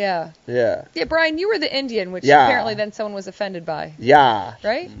 Yeah. Yeah. Yeah, Brian, you were the Indian, which Yeah. apparently then someone was offended by, Yeah.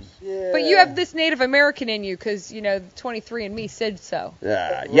 right? Yeah. But you have this Native American in you because 23andMe said so.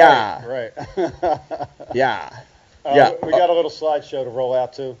 Yeah. Yeah. Right. Yeah. Yeah. Yeah. We got a little slideshow to roll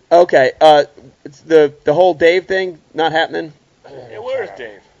out too. Okay. It's the whole Dave thing not happening. Yeah, where's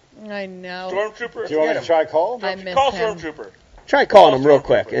Dave? I know. Stormtrooper? Do you want me to try call him? I miss Call him. Stormtrooper. Try calling him real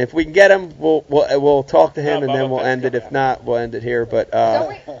quick, and if we can get him, we'll talk to him, No, and then Bubba we'll Fett's end it. coming If out. not, we'll end it here. But Don't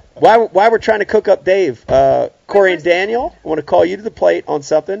we? while we're trying to cook up Dave, Corey and Daniel, I want to call you to the plate on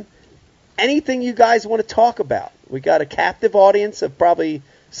something. Anything you guys want to talk about? We got a captive audience of probably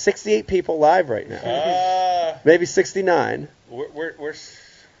 68 people live right now, maybe 69. We're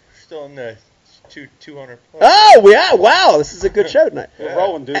still in the 200 plus. Oh yeah! Wow, this is a good show tonight. We're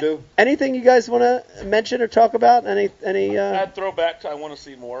rolling, doo-doo. Anything you guys want to mention or talk about? Any? I'd throw back to I want to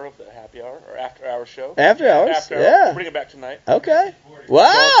see more of the happy hour or after hour show. After hours? After hour. Yeah. We'll bring it back tonight. Okay.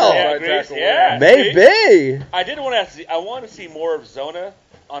 Wow. Yeah, Grease, yeah. Maybe. I did want to see. I want to see more of Zona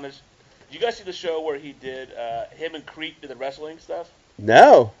on his. Did you guys see the show where he did him and Creep did the wrestling stuff?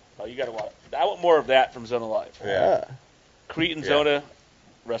 No. Oh, you got to watch. I want more of that from Zona Live. Yeah. Creep and Zona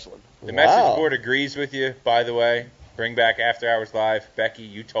wrestling. The Wow. message board agrees with you, by the way. Bring back After Hours Live. Becky,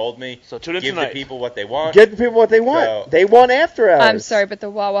 you told me. So tune in Give tonight. the people what they want. Get the people what they want. So- They want after hours. I'm sorry, but the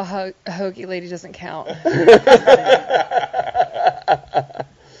Wawa Hoagie lady doesn't count.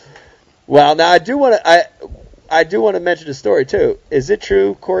 Well, now I do want to mention a story too. Is it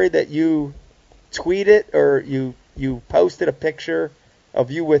true, Corey, that you tweeted or you posted a picture of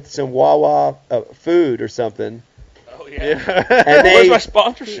you with some Wawa food or something? Oh yeah. And Where's my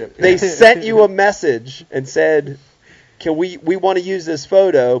sponsorship? They sent you a message and said, "Can we want to use this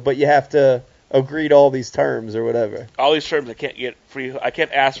photo, but you have to agree to all these terms or whatever." All these terms I can't get free. I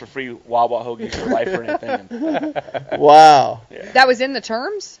can't ask for free Wawa hoagies for life or anything. Wow. That was in the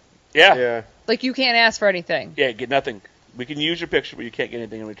terms? Yeah. Yeah. Like you can't ask for anything. Yeah. Get nothing. We can use your picture, but you can't get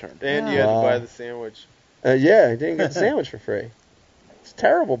anything in return. And you had Wow. to buy the sandwich. Yeah, I didn't get the sandwich for free. It's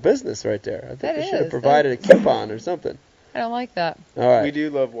terrible business right there. I think That they should have is. provided a coupon or something. I don't like that. All right. We do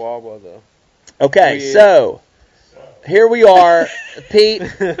love Wawa though. Okay, We- so here we are, Pete.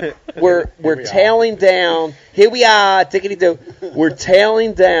 We're tailing down. Here we are, tickety doo. We're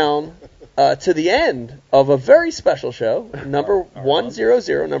tailing down to the end of a very special show, number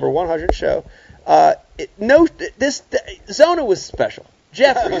 100, number 100 show. Zona was special.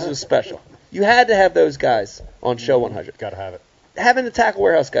 Jeffries was special. You had to have those guys on show 100. Got to have it. Having the Tackle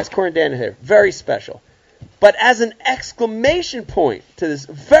Warehouse guys, Corey and Daniel here, very special. But as an exclamation point to this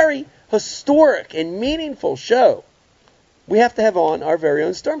very historic and meaningful show, we have to have on our very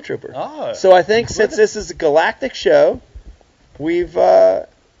own Stormtrooper. Oh. So I think since this is a galactic show, we've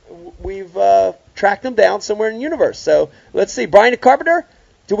tracked him down somewhere in the universe. So let's see, Brian Carpenter,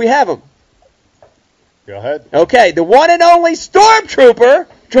 do we have him? Go ahead. Okay, the one and only Stormtrooper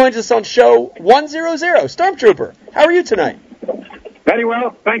joins us on show 100. Stormtrooper, how are you tonight? Very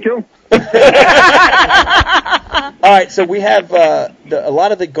well, thank you. All right, so we have a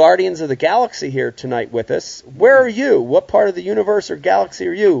lot of the Guardians of the Galaxy here tonight with us. Where are you? What part of the universe or galaxy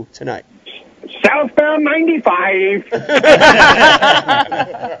are you tonight? Southbound 95.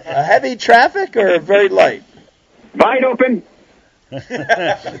 A heavy traffic or very light? Wide open.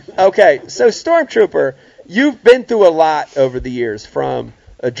 Okay, so Stormtrooper, you've been through a lot over the years, from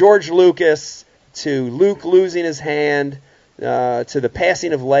George Lucas to Luke losing his hand to the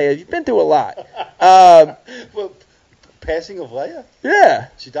passing of Leia. You've been through a lot. Well, passing of Leia? Yeah,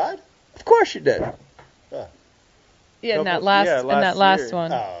 She died? of course you did. Yeah, in that Couple- last, yeah, in that last last year.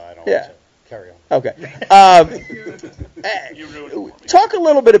 one. Oh, I don't Yeah. want to. Carry on. Okay. You ruined it for me. Talk a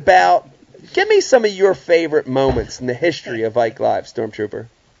little bit about, give me some of your favorite moments in the history of Ike Live, Stormtrooper.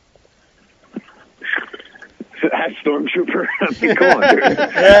 That's Stormtrooper. I mean, come on, dude.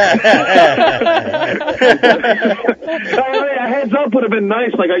 A heads up would have been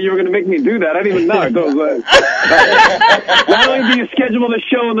nice. Like you were going to make me do that. I didn't even know. I thought it was not only do you schedule the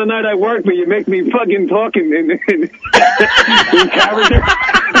show on the night I work, but you make me fucking talk in character.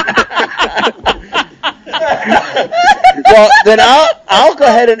 Well, then I'll go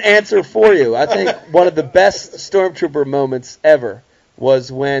ahead and answer for you. I think one of the best Stormtrooper moments ever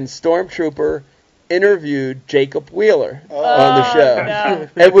was when Stormtrooper interviewed Jacob Wheeler on the show.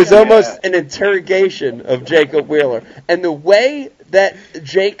 No. It was almost an interrogation of Jacob Wheeler. And the way that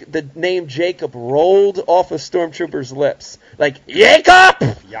the name Jacob rolled off of Stormtrooper's lips, like, Jacob!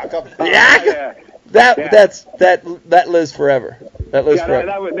 Jacob. That lives forever. That lives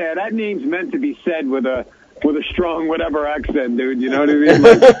forever. That name's meant to be said with a strong whatever accent, dude. You know what I mean?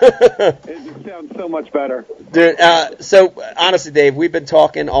 Like, it just sounds so much better. Dude, so honestly, Dave, we've been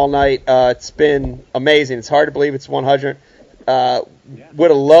talking all night. It's been amazing. It's hard to believe it's 100. Would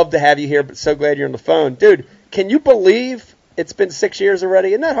have loved to have you here, but so glad you're on the phone. Dude, can you believe it's been 6 years already?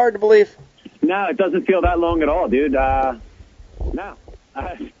 Isn't that hard to believe? No, it doesn't feel that long at all, dude. No.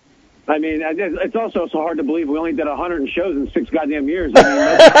 I mean, it's also so hard to believe we only did 100 shows in 6 goddamn years. I mean,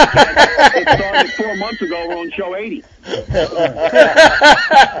 it started 4 months ago. We're on show 80.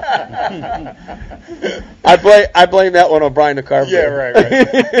 I blame that one on Brian the Carpenter. Yeah, right.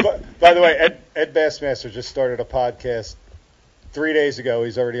 By the way, Ed Bassmaster just started a podcast 3 days ago.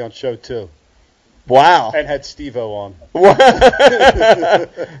 He's already on show 2. Wow. And had Steve-O on.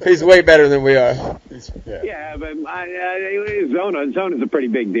 He's way better than we are. Yeah, but Zona's a pretty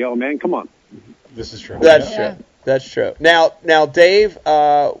big deal, man. Come on. This is true. That's true. That's true. Now, Dave,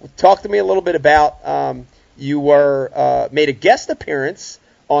 talk to me a little bit about you were made a guest appearance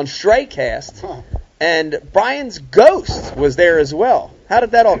on Straycast, and Brian's ghost was there as well. How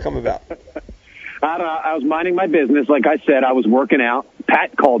did that all come about? I was minding my business. Like I said, I was working out.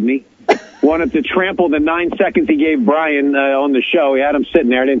 Pat called me. Wanted to trample the 9 seconds he gave Brian on the show. He had him sitting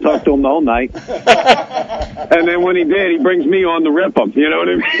there. I didn't talk to him the whole night. And then when he did, he brings me on to rip him. You know what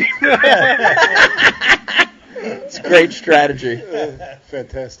I mean? It's a great strategy.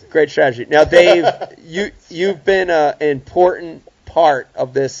 Fantastic. Great strategy. Now, Dave, you've been an important part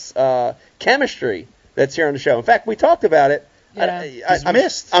of this chemistry that's here on the show. In fact, we talked about it. Yeah.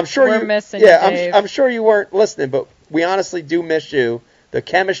 I'm sure We're you missing Yeah, you, Dave. I'm sure you weren't listening, but we honestly do miss you. The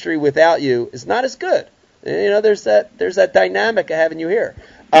chemistry without you is not as good. You know, there's that dynamic of having you here.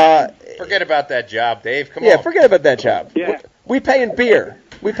 Forget about that job, Dave. Come on. Yeah, forget about that job. Yeah. We pay in beer.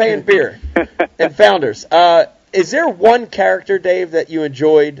 And Founders. Is there one character, Dave, that you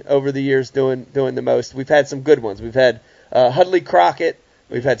enjoyed over the years doing the most? We've had some good ones. We've had Hudley Crockett.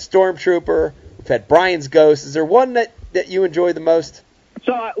 We've had Stormtrooper. We've had Brian's Ghost. Is there one that you enjoyed the most?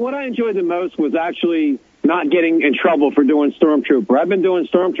 So what I enjoyed the most was actually not getting in trouble for doing Stormtrooper. I've been doing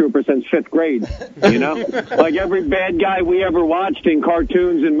Stormtrooper since 5th grade, you know? Like every bad guy we ever watched in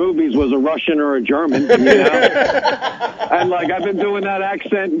cartoons and movies was a Russian or a German, you know? And like I've been doing that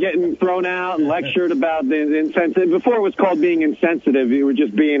accent and getting thrown out and lectured about the insensitive. Before it was called being insensitive, you were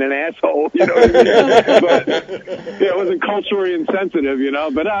just being an asshole, you know what I mean? But it wasn't culturally insensitive, you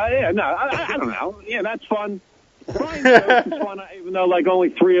know? But I don't know. Yeah, that's fun. Brian's Ghost is fun, even though like only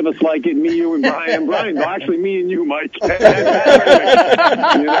 3 of us like it, me, you, and Brian. Brian, well, actually me and you, Mike. You know?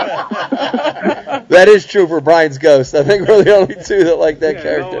 That is true for Brian's Ghost. I think we're the only 2 that like that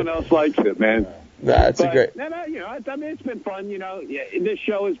character. No one else likes it, man. Nah, a great. No, you know, I mean, it's been fun. You know, this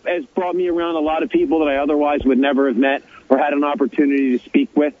show has brought me around a lot of people that I otherwise would never have met or had an opportunity to speak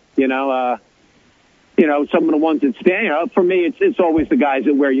with. You know, some of the ones that stand. You know, for me, it's always the guys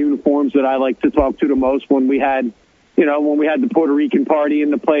that wear uniforms that I like to talk to the most. When we had the Puerto Rican party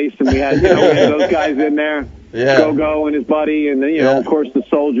in the place, and we had those guys in there, Go and his buddy, and of course the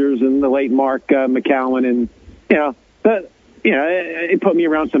soldiers and the late Mark McCowan, and it put me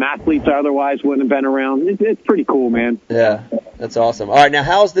around some athletes I otherwise wouldn't have been around. It's pretty cool, man. Yeah, that's awesome. All right, now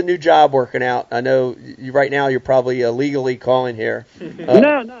how's the new job working out? I know right now you're probably legally calling here.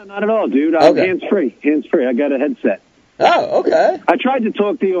 No, not at all, dude. I'm hands-free. I got a headset. Oh, okay. I tried to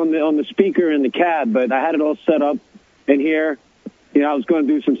talk to you on the speaker in the cab, but I had it all set up in here. You know, I was going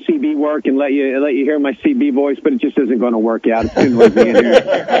to do some CB work and let you hear my CB voice, but it just isn't going to work out. It's too noisy in here.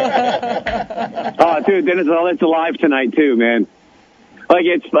 Oh, dude, then it's alive tonight too, man. Like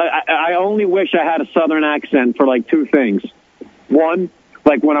I only wish I had a Southern accent for like 2 things. One,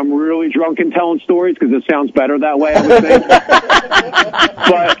 like when I'm really drunk and telling stories, because it sounds better that way, I would think.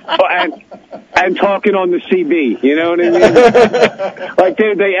 And talking on the CB, you know what I mean? Like,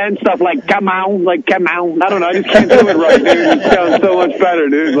 dude, they end stuff like, come on. I don't know, I just can't do it right, dude. It sounds so much better,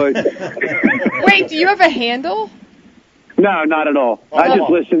 dude. Like, Wait, do you have a handle? No, not at all. I just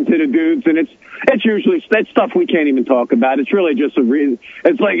listen to the dudes, and it's usually that's stuff we can't even talk about. It's really just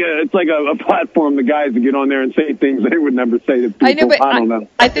it's like a platform the guys to get on there and say things they would never say to people. I know, but I don't know.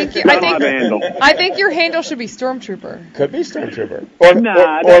 I think your handle should be Stormtrooper. Could be Stormtrooper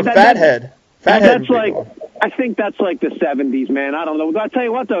or Fathead. That's like I think that's like the 70s, man. I don't know. I'll tell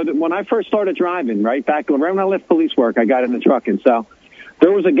you what, though, when I first started driving, right when I left police work, I got into trucking. So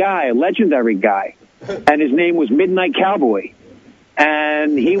there was a guy, a legendary guy, and his name was Midnight Cowboy.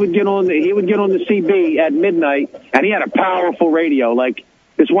 And he would get on the CB at midnight, and he had a powerful radio. Like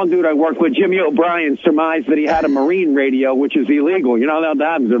this one dude I worked with, Jimmy O'Brien, surmised that he had a marine radio, which is illegal. You know how that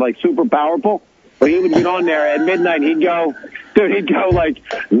happens? They're like super powerful. But he would get on there at midnight. He'd go like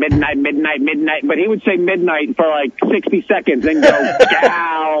midnight, midnight, midnight. But he would say midnight for like 60 seconds and go,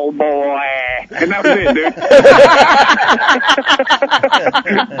 cowboy. And that was it,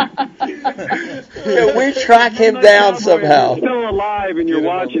 dude. Can we track him down somehow? You're still alive and you're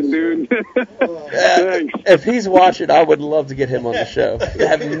watching, dude. If he's watching, I would love to get him on the show.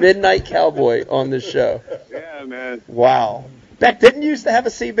 Have Midnight Cowboy on the show. Yeah, man. Wow. Beck, didn't you used to have a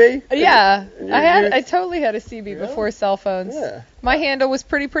CB? Yeah, I totally had a CB before cell phones. Yeah. My handle was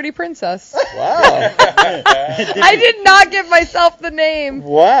Pretty Princess. Wow. I did not give myself the name.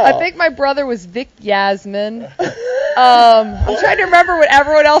 Wow. I think my brother was Vic Yasmin. I'm trying to remember what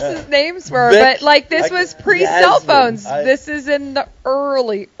everyone else's names were, but like this was pre-cell phones. This is in the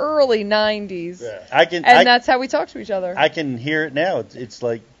early 90s. Yeah. That's how we talk to each other. I can hear it now. It's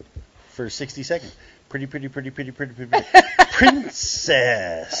like for 60 seconds. Pretty princess.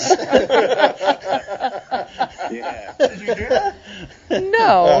 Yeah. Did you do that?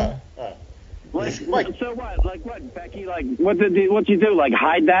 No. Mike. So what? Like what, Becky? Like what'd you do? Like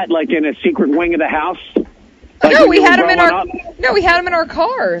hide that like in a secret wing of the house? Like No, we had them in our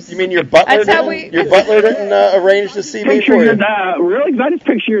cars. You mean your butler didn't arrange the CB Picture for you? your dad, really? 'Cause I just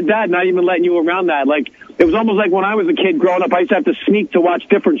picture your dad not even letting you around that. Like it was almost like when I was a kid growing up, I used to have to sneak to watch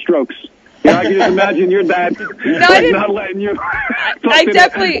Different Strokes. You know, I can just imagine your dad not letting you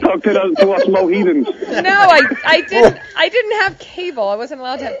talk to us Mohegans. No, I didn't have cable. I wasn't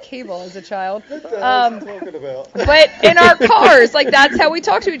allowed to have cable as a child. But in our cars, like that's how we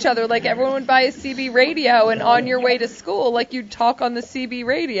talk to each other. Like everyone would buy a CB radio, and on your way to school, like you'd talk on the CB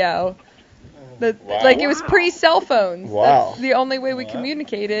radio. Like it was pre-cell phones. Wow. That's the only way we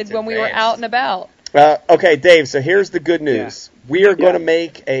communicated when we were out and about. Okay, Dave. So here's the good news. Yeah. We are going to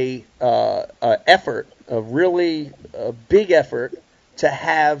make a big effort to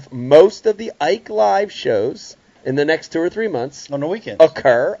have most of the Ike Live shows in the next 2 or 3 months on the weekend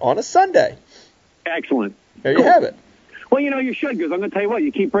occur on a Sunday. Excellent. There you have it. Well, you know you should, because I'm going to tell you what.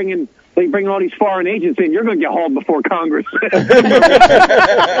 You keep bringing all these foreign agents in, you're going to get hauled before Congress.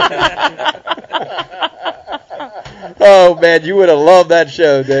 Oh, man, you would have loved that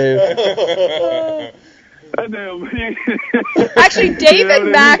show, Dave. I know. Actually, Dave and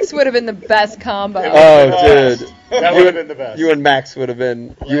Max would have been the best combo. Oh, dude. That would have been the best. You and Max would have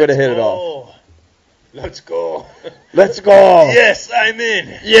been, you would have hit it off. Let's go. Let's go. Yes, I'm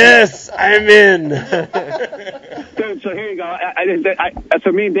in. Yes, I'm in. Dude, so here you go.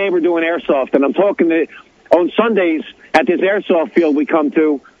 So me and Dave are doing airsoft, and I'm talking on Sundays at this airsoft field we come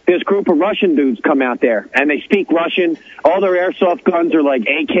to. This group of Russian dudes come out there, and they speak Russian. All their airsoft guns are like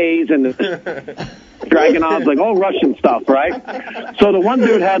AKs and Dragunovs, like all Russian stuff, right? So the one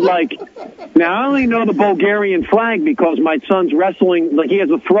dude had now I only know the Bulgarian flag because my son's wrestling, he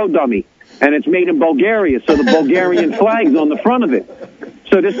has a throw dummy, and it's made in Bulgaria, so the Bulgarian flag's on the front of it.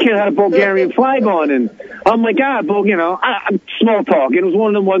 So this kid had a Bulgarian flag on, and I'm like, I'm small talk. It was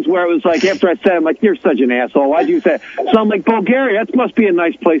one of the ones where it was like, after I said, I'm like, you're such an asshole. Why'd you say? So I'm like, Bulgaria, that must be a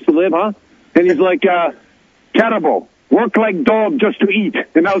nice place to live, huh? And he's like, terrible. Work like dog just to eat.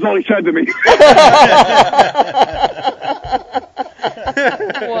 And that was all he said to me.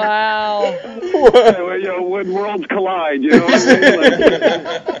 Wow. When worlds collide, you know what I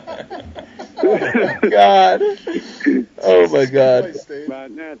mean? God. Oh, my God.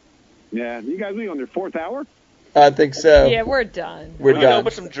 Yeah, you guys are on their 4th hour? I think so. Yeah, we're done. We're done.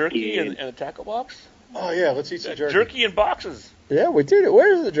 Put some jerky in a tackle box? Oh, yeah, let's eat some jerky. Jerky in boxes. Yeah, we do.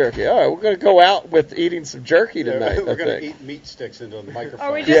 Where's the jerky? All right, we're going to go out with eating some jerky tonight, we're going to eat meat sticks into the microphone.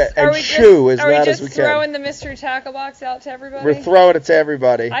 Are we just throwing the mystery tackle box out to everybody? We're throwing it to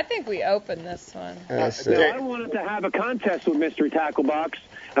everybody. I think we opened this one. I wanted to have a contest with Mystery Tackle Box,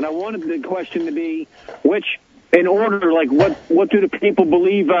 and I wanted the question to be in order, what do the people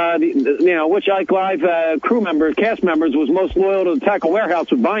believe, which Ike Live cast members was most loyal to the Tackle Warehouse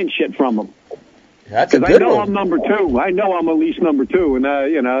with buying shit from them? That's a good one. I know I'm number 2. I know I'm at least number 2, and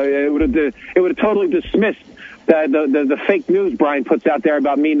it would have totally dismissed the fake news Brian puts out there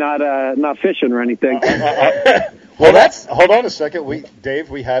about me not fishing or anything. Hold on a second, Dave.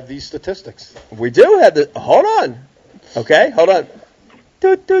 We have these statistics. We do have the. Hold on. Okay, hold on.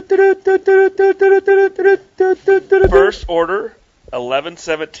 First order,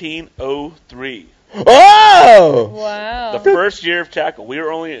 11/17/03. Oh! Wow. The first year of tackle, we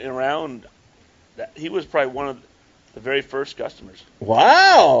were only around. He was probably one of the very first customers.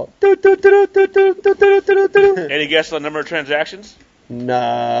 Wow! Any guess on the number of transactions?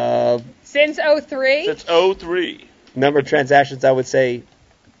 No. Since 03? Since 03. Number of transactions, I would say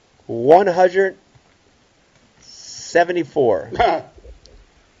 174.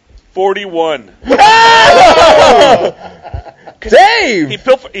 41. Dave! He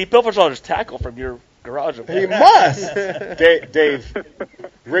pilfers all his tackle from your garage. He must. Dave,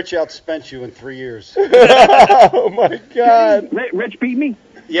 Rich outspent you in 3 years. Oh, my God. Rich beat me?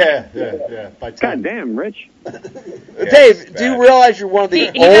 Yeah, by 10. God damn, Rich. Dave, do you realize you're one of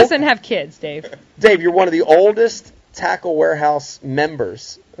the He doesn't have kids, Dave. Dave, you're one of the oldest Tackle Warehouse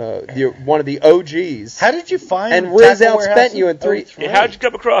members. You're one of the OGs. How did you find And Riz Tackle Warehouse outspent you in 3. Yeah, how'd you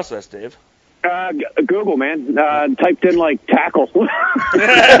come across us, Dave? Google, man. Typed in, like, tackle. Wow,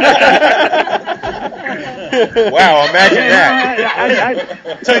 imagine that.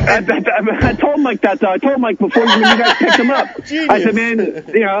 I told him like that, though. I told him, like, before you guys picked him up. Genius. I said, man,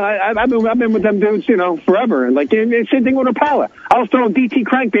 I've been with them dudes, forever. And, like, same thing with Impala. I was throwing DT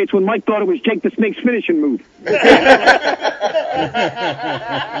crankbaits when Mike thought it was Jake the Snake's finishing move.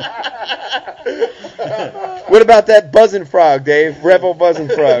 What about that buzzing frog, Dave? Rebel buzzing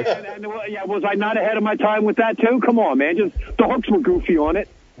frog. Was I not ahead of my time with that, too? Come on, man. Just the hooks were goofy on it.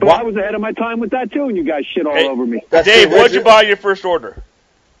 But I was ahead of my time with that, too, and you guys shit all over me. Dave, what'd you buy in your first order?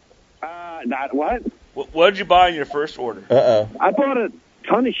 Not what? What'd you buy in your first order? Uh-oh. I bought a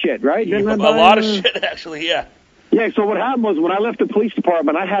ton of shit, right? Didn't I A buy, lot of shit, actually, yeah. Yeah, so what happened was when I left the police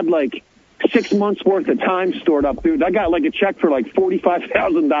department, I had like 6 months worth of time stored up, dude. I got like a check for like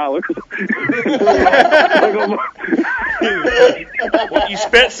 $45,000. Well, you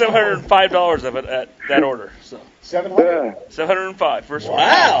spent $705 of it at that order. So 700. 705 first order.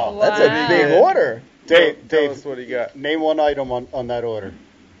 Wow, that's a big order. Dave, Tell us what he got. name one item on that order.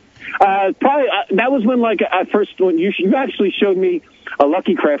 Probably that was when like I first when you actually showed me a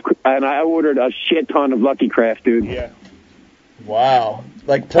Lucky Craft, and I ordered a shit ton of Lucky Craft, dude. Yeah. Wow.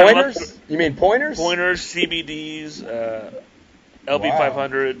 Like pointers? You mean pointers? Pointers, CBDs,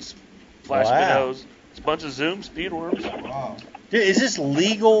 LB500s, flash minnows. It's a bunch of Zoom speedworms. Wow. Dude, is this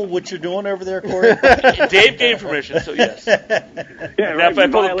legal what you're doing over there, Corey? Dave gave permission, so yes. Yeah, now if I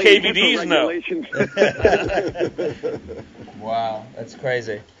pull up violating KVDs, no. Wow, that's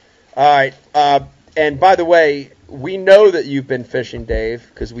crazy. All right. And by the way, we know that you've been fishing, Dave,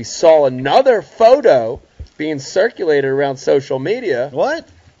 because we saw another photo being circulated around social media. What?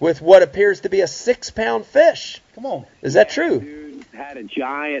 With what appears to be a 6-pound fish. Come on. Is that true? Dude had a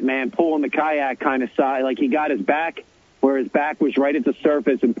giant man pulling the kayak kind of side. Like he got his back where his back was right at the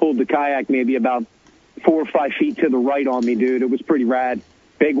surface and pulled the kayak maybe about 4 or 5 feet to the right on me, dude. It was pretty rad.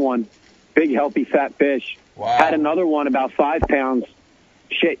 Big one. Big, healthy, fat fish. Wow. Had another one about 5 pounds.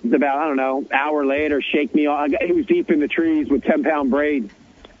 About, I don't know, hour later, shake me off. He was deep in the trees with 10-pound braid.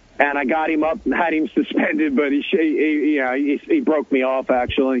 And I got him up and had him suspended, but he broke me off,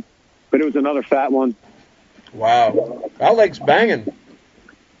 actually. But it was another fat one. Wow. That leg's banging.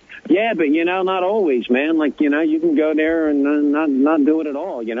 Yeah, but, not always, man. Like, you can go there and not do it at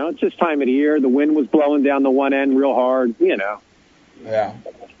all, It's just time of the year. The wind was blowing down the one end real hard, Yeah.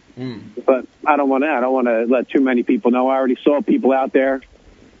 But I don't want to let too many people know. I already saw people out there.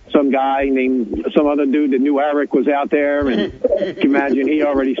 Some other dude that knew Eric was out there, and you can imagine he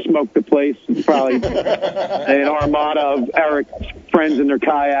already smoked the place. It's probably an armada of Eric's friends in their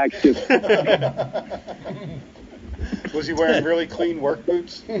kayaks. Just Was he wearing really clean work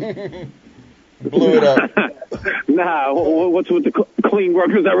boots? Blew it up. Nah, what's with the clean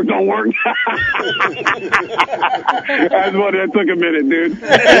workers that were going to work? That's what it took a minute, dude.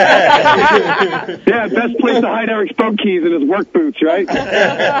 Yeah, best place to hide Eric's boat keys in his work boots, right? Can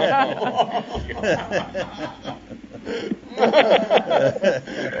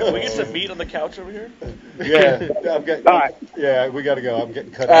we get some meat on the couch over here? Yeah, All right. Yeah, we got to go. I'm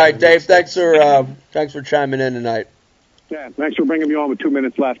getting cut. All right, Dave. Thanks for chiming in tonight. Yeah, thanks for bringing me on with 2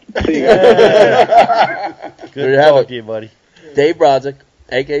 minutes left. See you guys. Good talking to you, buddy. Dave Brodzik,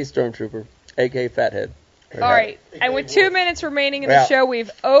 a.k.a. Stormtrooper, a.k.a. Fathead. All right, and with 2 minutes remaining in the show, we've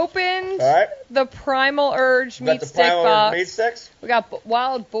opened the Primal Urge meat stick box. Meat sticks? We got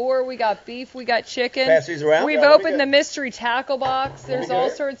wild boar, we got beef, we got chicken. Pass these around? We've opened the mystery tackle box. There's all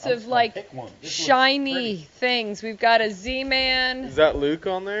sorts of like shiny things. We've got a Z-Man. Is that Luke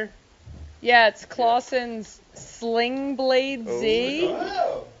on there? Yeah, it's Clausen's Sling Blade Z.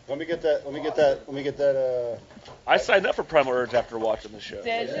 Oh. Let me get that. I signed up for Primal Urge after watching the show.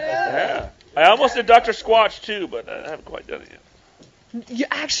 Did you? Yeah. I almost did Dr. Squatch too, but I haven't quite done it yet. You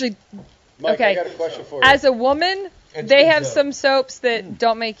actually, Mike, Okay. I got a question for you. As a woman, they have some soaps that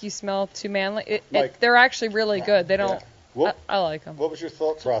don't make you smell too manly. Mike. They're actually really good. They don't. What, I like them. what was your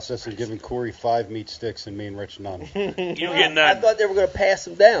thought process in giving Corey 5 meat sticks and me and Rich none? You get I none. thought they were going to pass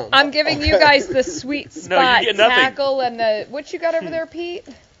them down. I'm giving you guys the sweet No, spot you get nothing. tackle and the what you got over there, Pete?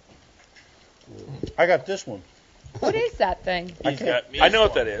 I got this one. What is that thing? I know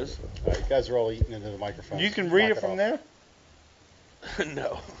what that is. All right, you guys are all eating into the microphone. You can read Knock it from off. there.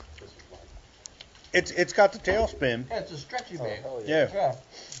 No. It's got the tailspin. Yeah, it's a stretchy bag. Yeah.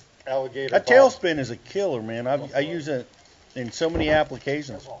 Alligator. That Bob. tailspin is a killer, man. I use it in so many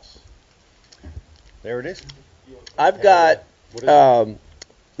applications. There it is. I've got What is it?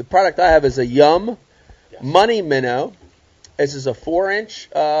 the product I have is a Yum Money Minnow. This is a 4-inch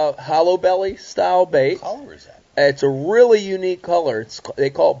hollow belly style bait. What color is that? It's a really unique color. They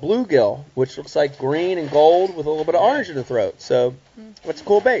call it bluegill, which looks like green and gold with a little bit of orange in the throat. So, it's a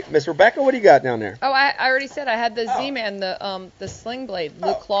cool bait. Miss Rebecca, what do you got down there? Oh, I already said I had the Z-Man, the sling blade,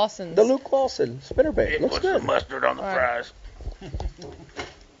 Luke Clawson's. The Luke Clawson spinner bait. It Looks puts the good. mustard on the All fries.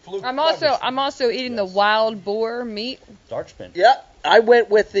 I'm also eating the wild boar meat. Dark spin. Yeah, I went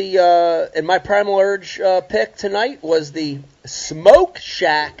with the and my Primal Urge pick tonight was the Smoke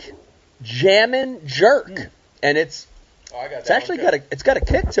Shack Jammin' Jerk, and it's actually got a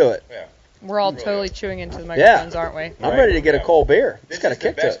kick to it. We're all totally chewing into the microphones, aren't we? I'm ready to get a cold beer. It's got a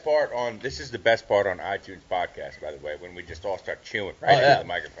kick to it. This is the best part on iTunes podcast, by the way, when we just all start chewing right into the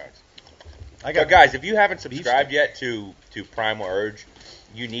microphones. So guys, if you haven't subscribed yet to Primal Urge,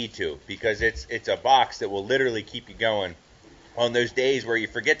 you need to, because it's a box that will literally keep you going on those days where you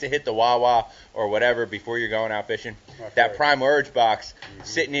forget to hit the Wawa or whatever before you're going out fishing. That Primal Urge box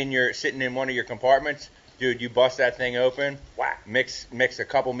sitting in one of your compartments, dude, you bust that thing open, whack, mix a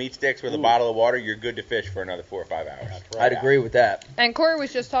couple meat sticks with a bottle of water, you're good to fish for another 4 or 5 hours. I'd agree with that. And Corey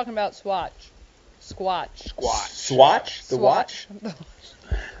was just talking about Squatch. Swatch? The watch?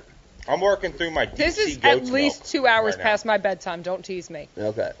 I'm working through my deep This sea is at goat's least milk 2 hours right now. past my bedtime. Don't tease me.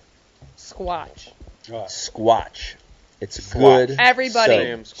 Okay. Squatch. Squatch. It's good.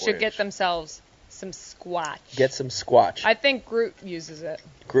 Everybody soap. should get themselves some Squatch. Get some Squatch. I think Groot uses it.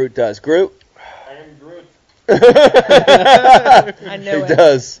 Groot does. Groot? I am Groot. I know he it.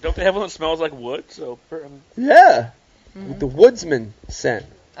 does. Don't they have one that smells like wood? So Yeah. With the woodsman scent.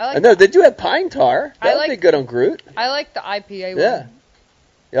 I like know they do have pine tar. I That would like- be good on Groot. I like the IPA Yeah. one.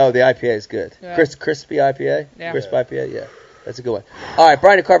 Oh, the IPA is good. Yeah. Crispy IPA? Yeah. Crisp IPA? Yeah. That's a good one. All right,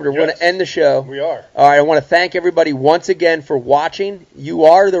 Brian and Carpenter, we're going to end the show. We are. All right, I want to thank everybody once again for watching. You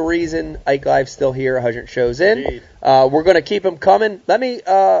are the reason Ike Live's still here 100 shows in. Indeed. We're going to keep them coming. Let me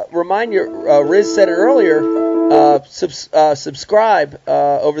remind you, Riz said it earlier, subscribe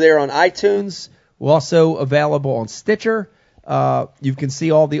over there on iTunes. We're also available on Stitcher. You can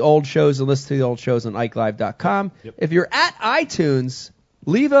see all the old shows and listen to the old shows on IkeLive.com. Yep. If you're at iTunes,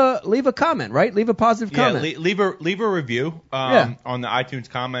 leave a comment, right? Leave a positive Yeah, comment. leave a review Yeah. on the iTunes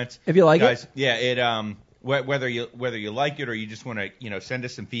comments If you like guys, it. Yeah, it whether you like it or you just want to send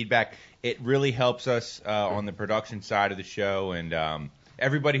us some feedback, it really helps us on the production side of the show. And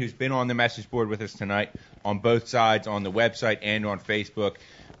everybody who's been on the message board with us tonight on both sides, on the website and on Facebook,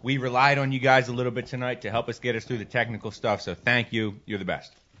 we relied on you guys a little bit tonight to help us get us through the technical stuff. So thank you. You're the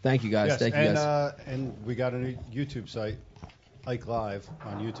best. Thank you, guys. Yes, Thank you, and, guys. and we got a new YouTube site, Ike Live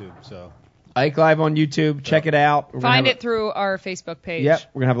on YouTube. So Ike Live on YouTube. Check it out. We're gonna Find have it through our Facebook page. Yep,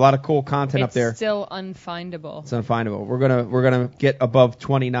 we're gonna have a lot of cool content up It's there. still unfindable. It's unfindable. We're gonna get above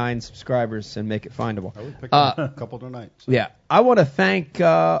 29 subscribers and make it findable. I would pick up a couple tonight. So. Yeah, I want to thank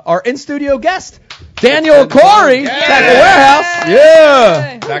our in-studio guest, Daniel Corey, Tackle Warehouse.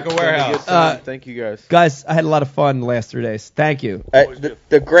 Yeah, Tackle Warehouse. Thank you guys. guys, I had a lot of fun the last 3 days. Thank you.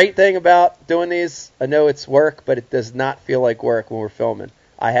 The great thing about doing these, I know it's work, but it does not feel like work when we're filming.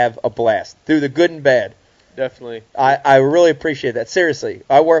 I have a blast through the good and bad. Definitely. I really appreciate that. Seriously,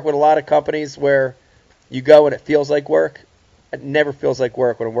 I work with a lot of companies where you go and it feels like work. It never feels like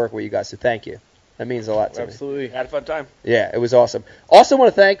work when I work with you guys, so thank you. That means a lot to me. Absolutely. had a fun time. Yeah, it was awesome. Also want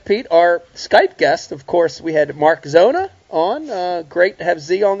to thank Pete, our Skype guest. Of course, we had Mark Zona on. Great to have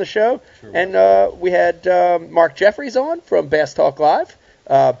Z on the show. And we had Mark Jeffries on from Bass Talk Live.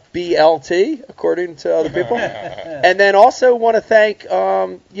 BLT, according to other people. And then also want to thank,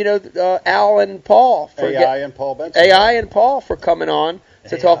 Al and Paul. AI and Paul Benson. AI and Paul for coming on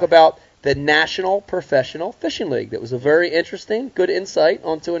to talk about the National Professional Fishing League. That was a very interesting, good insight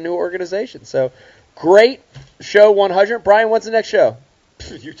onto a new organization. So, great show 100. Brian, when's the next show?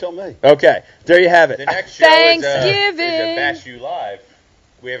 You tell me. Okay, there you have it. The next show is Thanksgiving. a Bash You Live.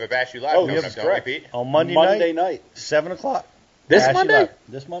 We have a Bash You Live Oh, coming yes, up, don't we, correct. Pete? On Monday Monday night. 7 o'clock. This Ashley Monday? Live.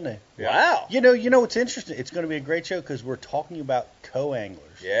 This Monday. Wow. You know what's interesting? It's going to be a great show because we're talking about co-anglers.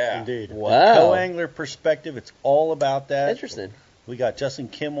 Yeah. Indeed. Wow. Co-angler perspective. It's all about that. Interesting. We got Justin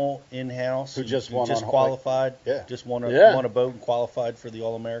Kimmel in-house. Who just won on qualified. Yeah. Just won Yeah. a boat and qualified for the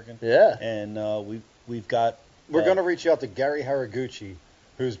All-American. Yeah. And we've got... We're going to reach out to Gary Haraguchi,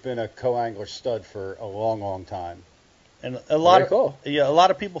 who's been a co-angler stud for a long, long time. And a lot Very cool. a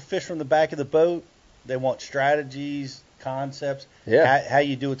lot of people fish from the back of the boat. They want strategies, concepts, Yeah. how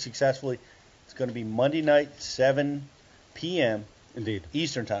you do it successfully. It's going to be Monday night, 7 p.m. Indeed.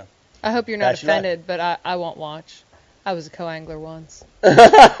 Eastern time. I hope you're not Ashley Live. offended, but I won't watch. I was a co-angler once.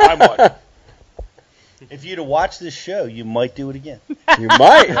 I'm watching. If you'd have watched this show, you might do it again. You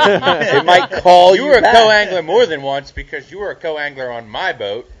might. It might call you You were a back. co-angler more than once because you were a co-angler on my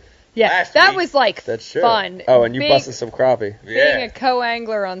boat. Yeah, Last that week. was like That's true. fun. Oh, and you Being- busted some crappie. Being Yeah. a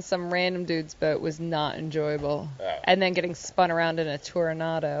co-angler on some random dude's boat was not enjoyable. Oh. And then getting spun around in a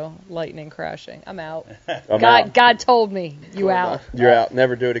tornado, lightning crashing. I'm out. I'm out. God told me, you out. You're out.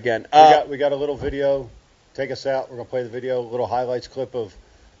 Never do it again. We got a little video. Take us out. We're going to play the video, a little highlights clip of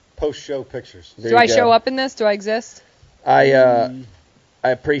post-show pictures. There Do you I go. show up in this? Do I exist? I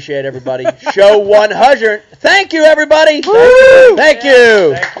appreciate everybody. Show 100. Thank you, everybody. Thank you. Thank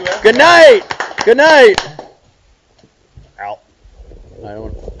you, everybody. Good night. Good night. Out. I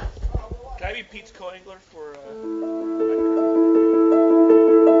don't. Can I be Pete's co-angler for?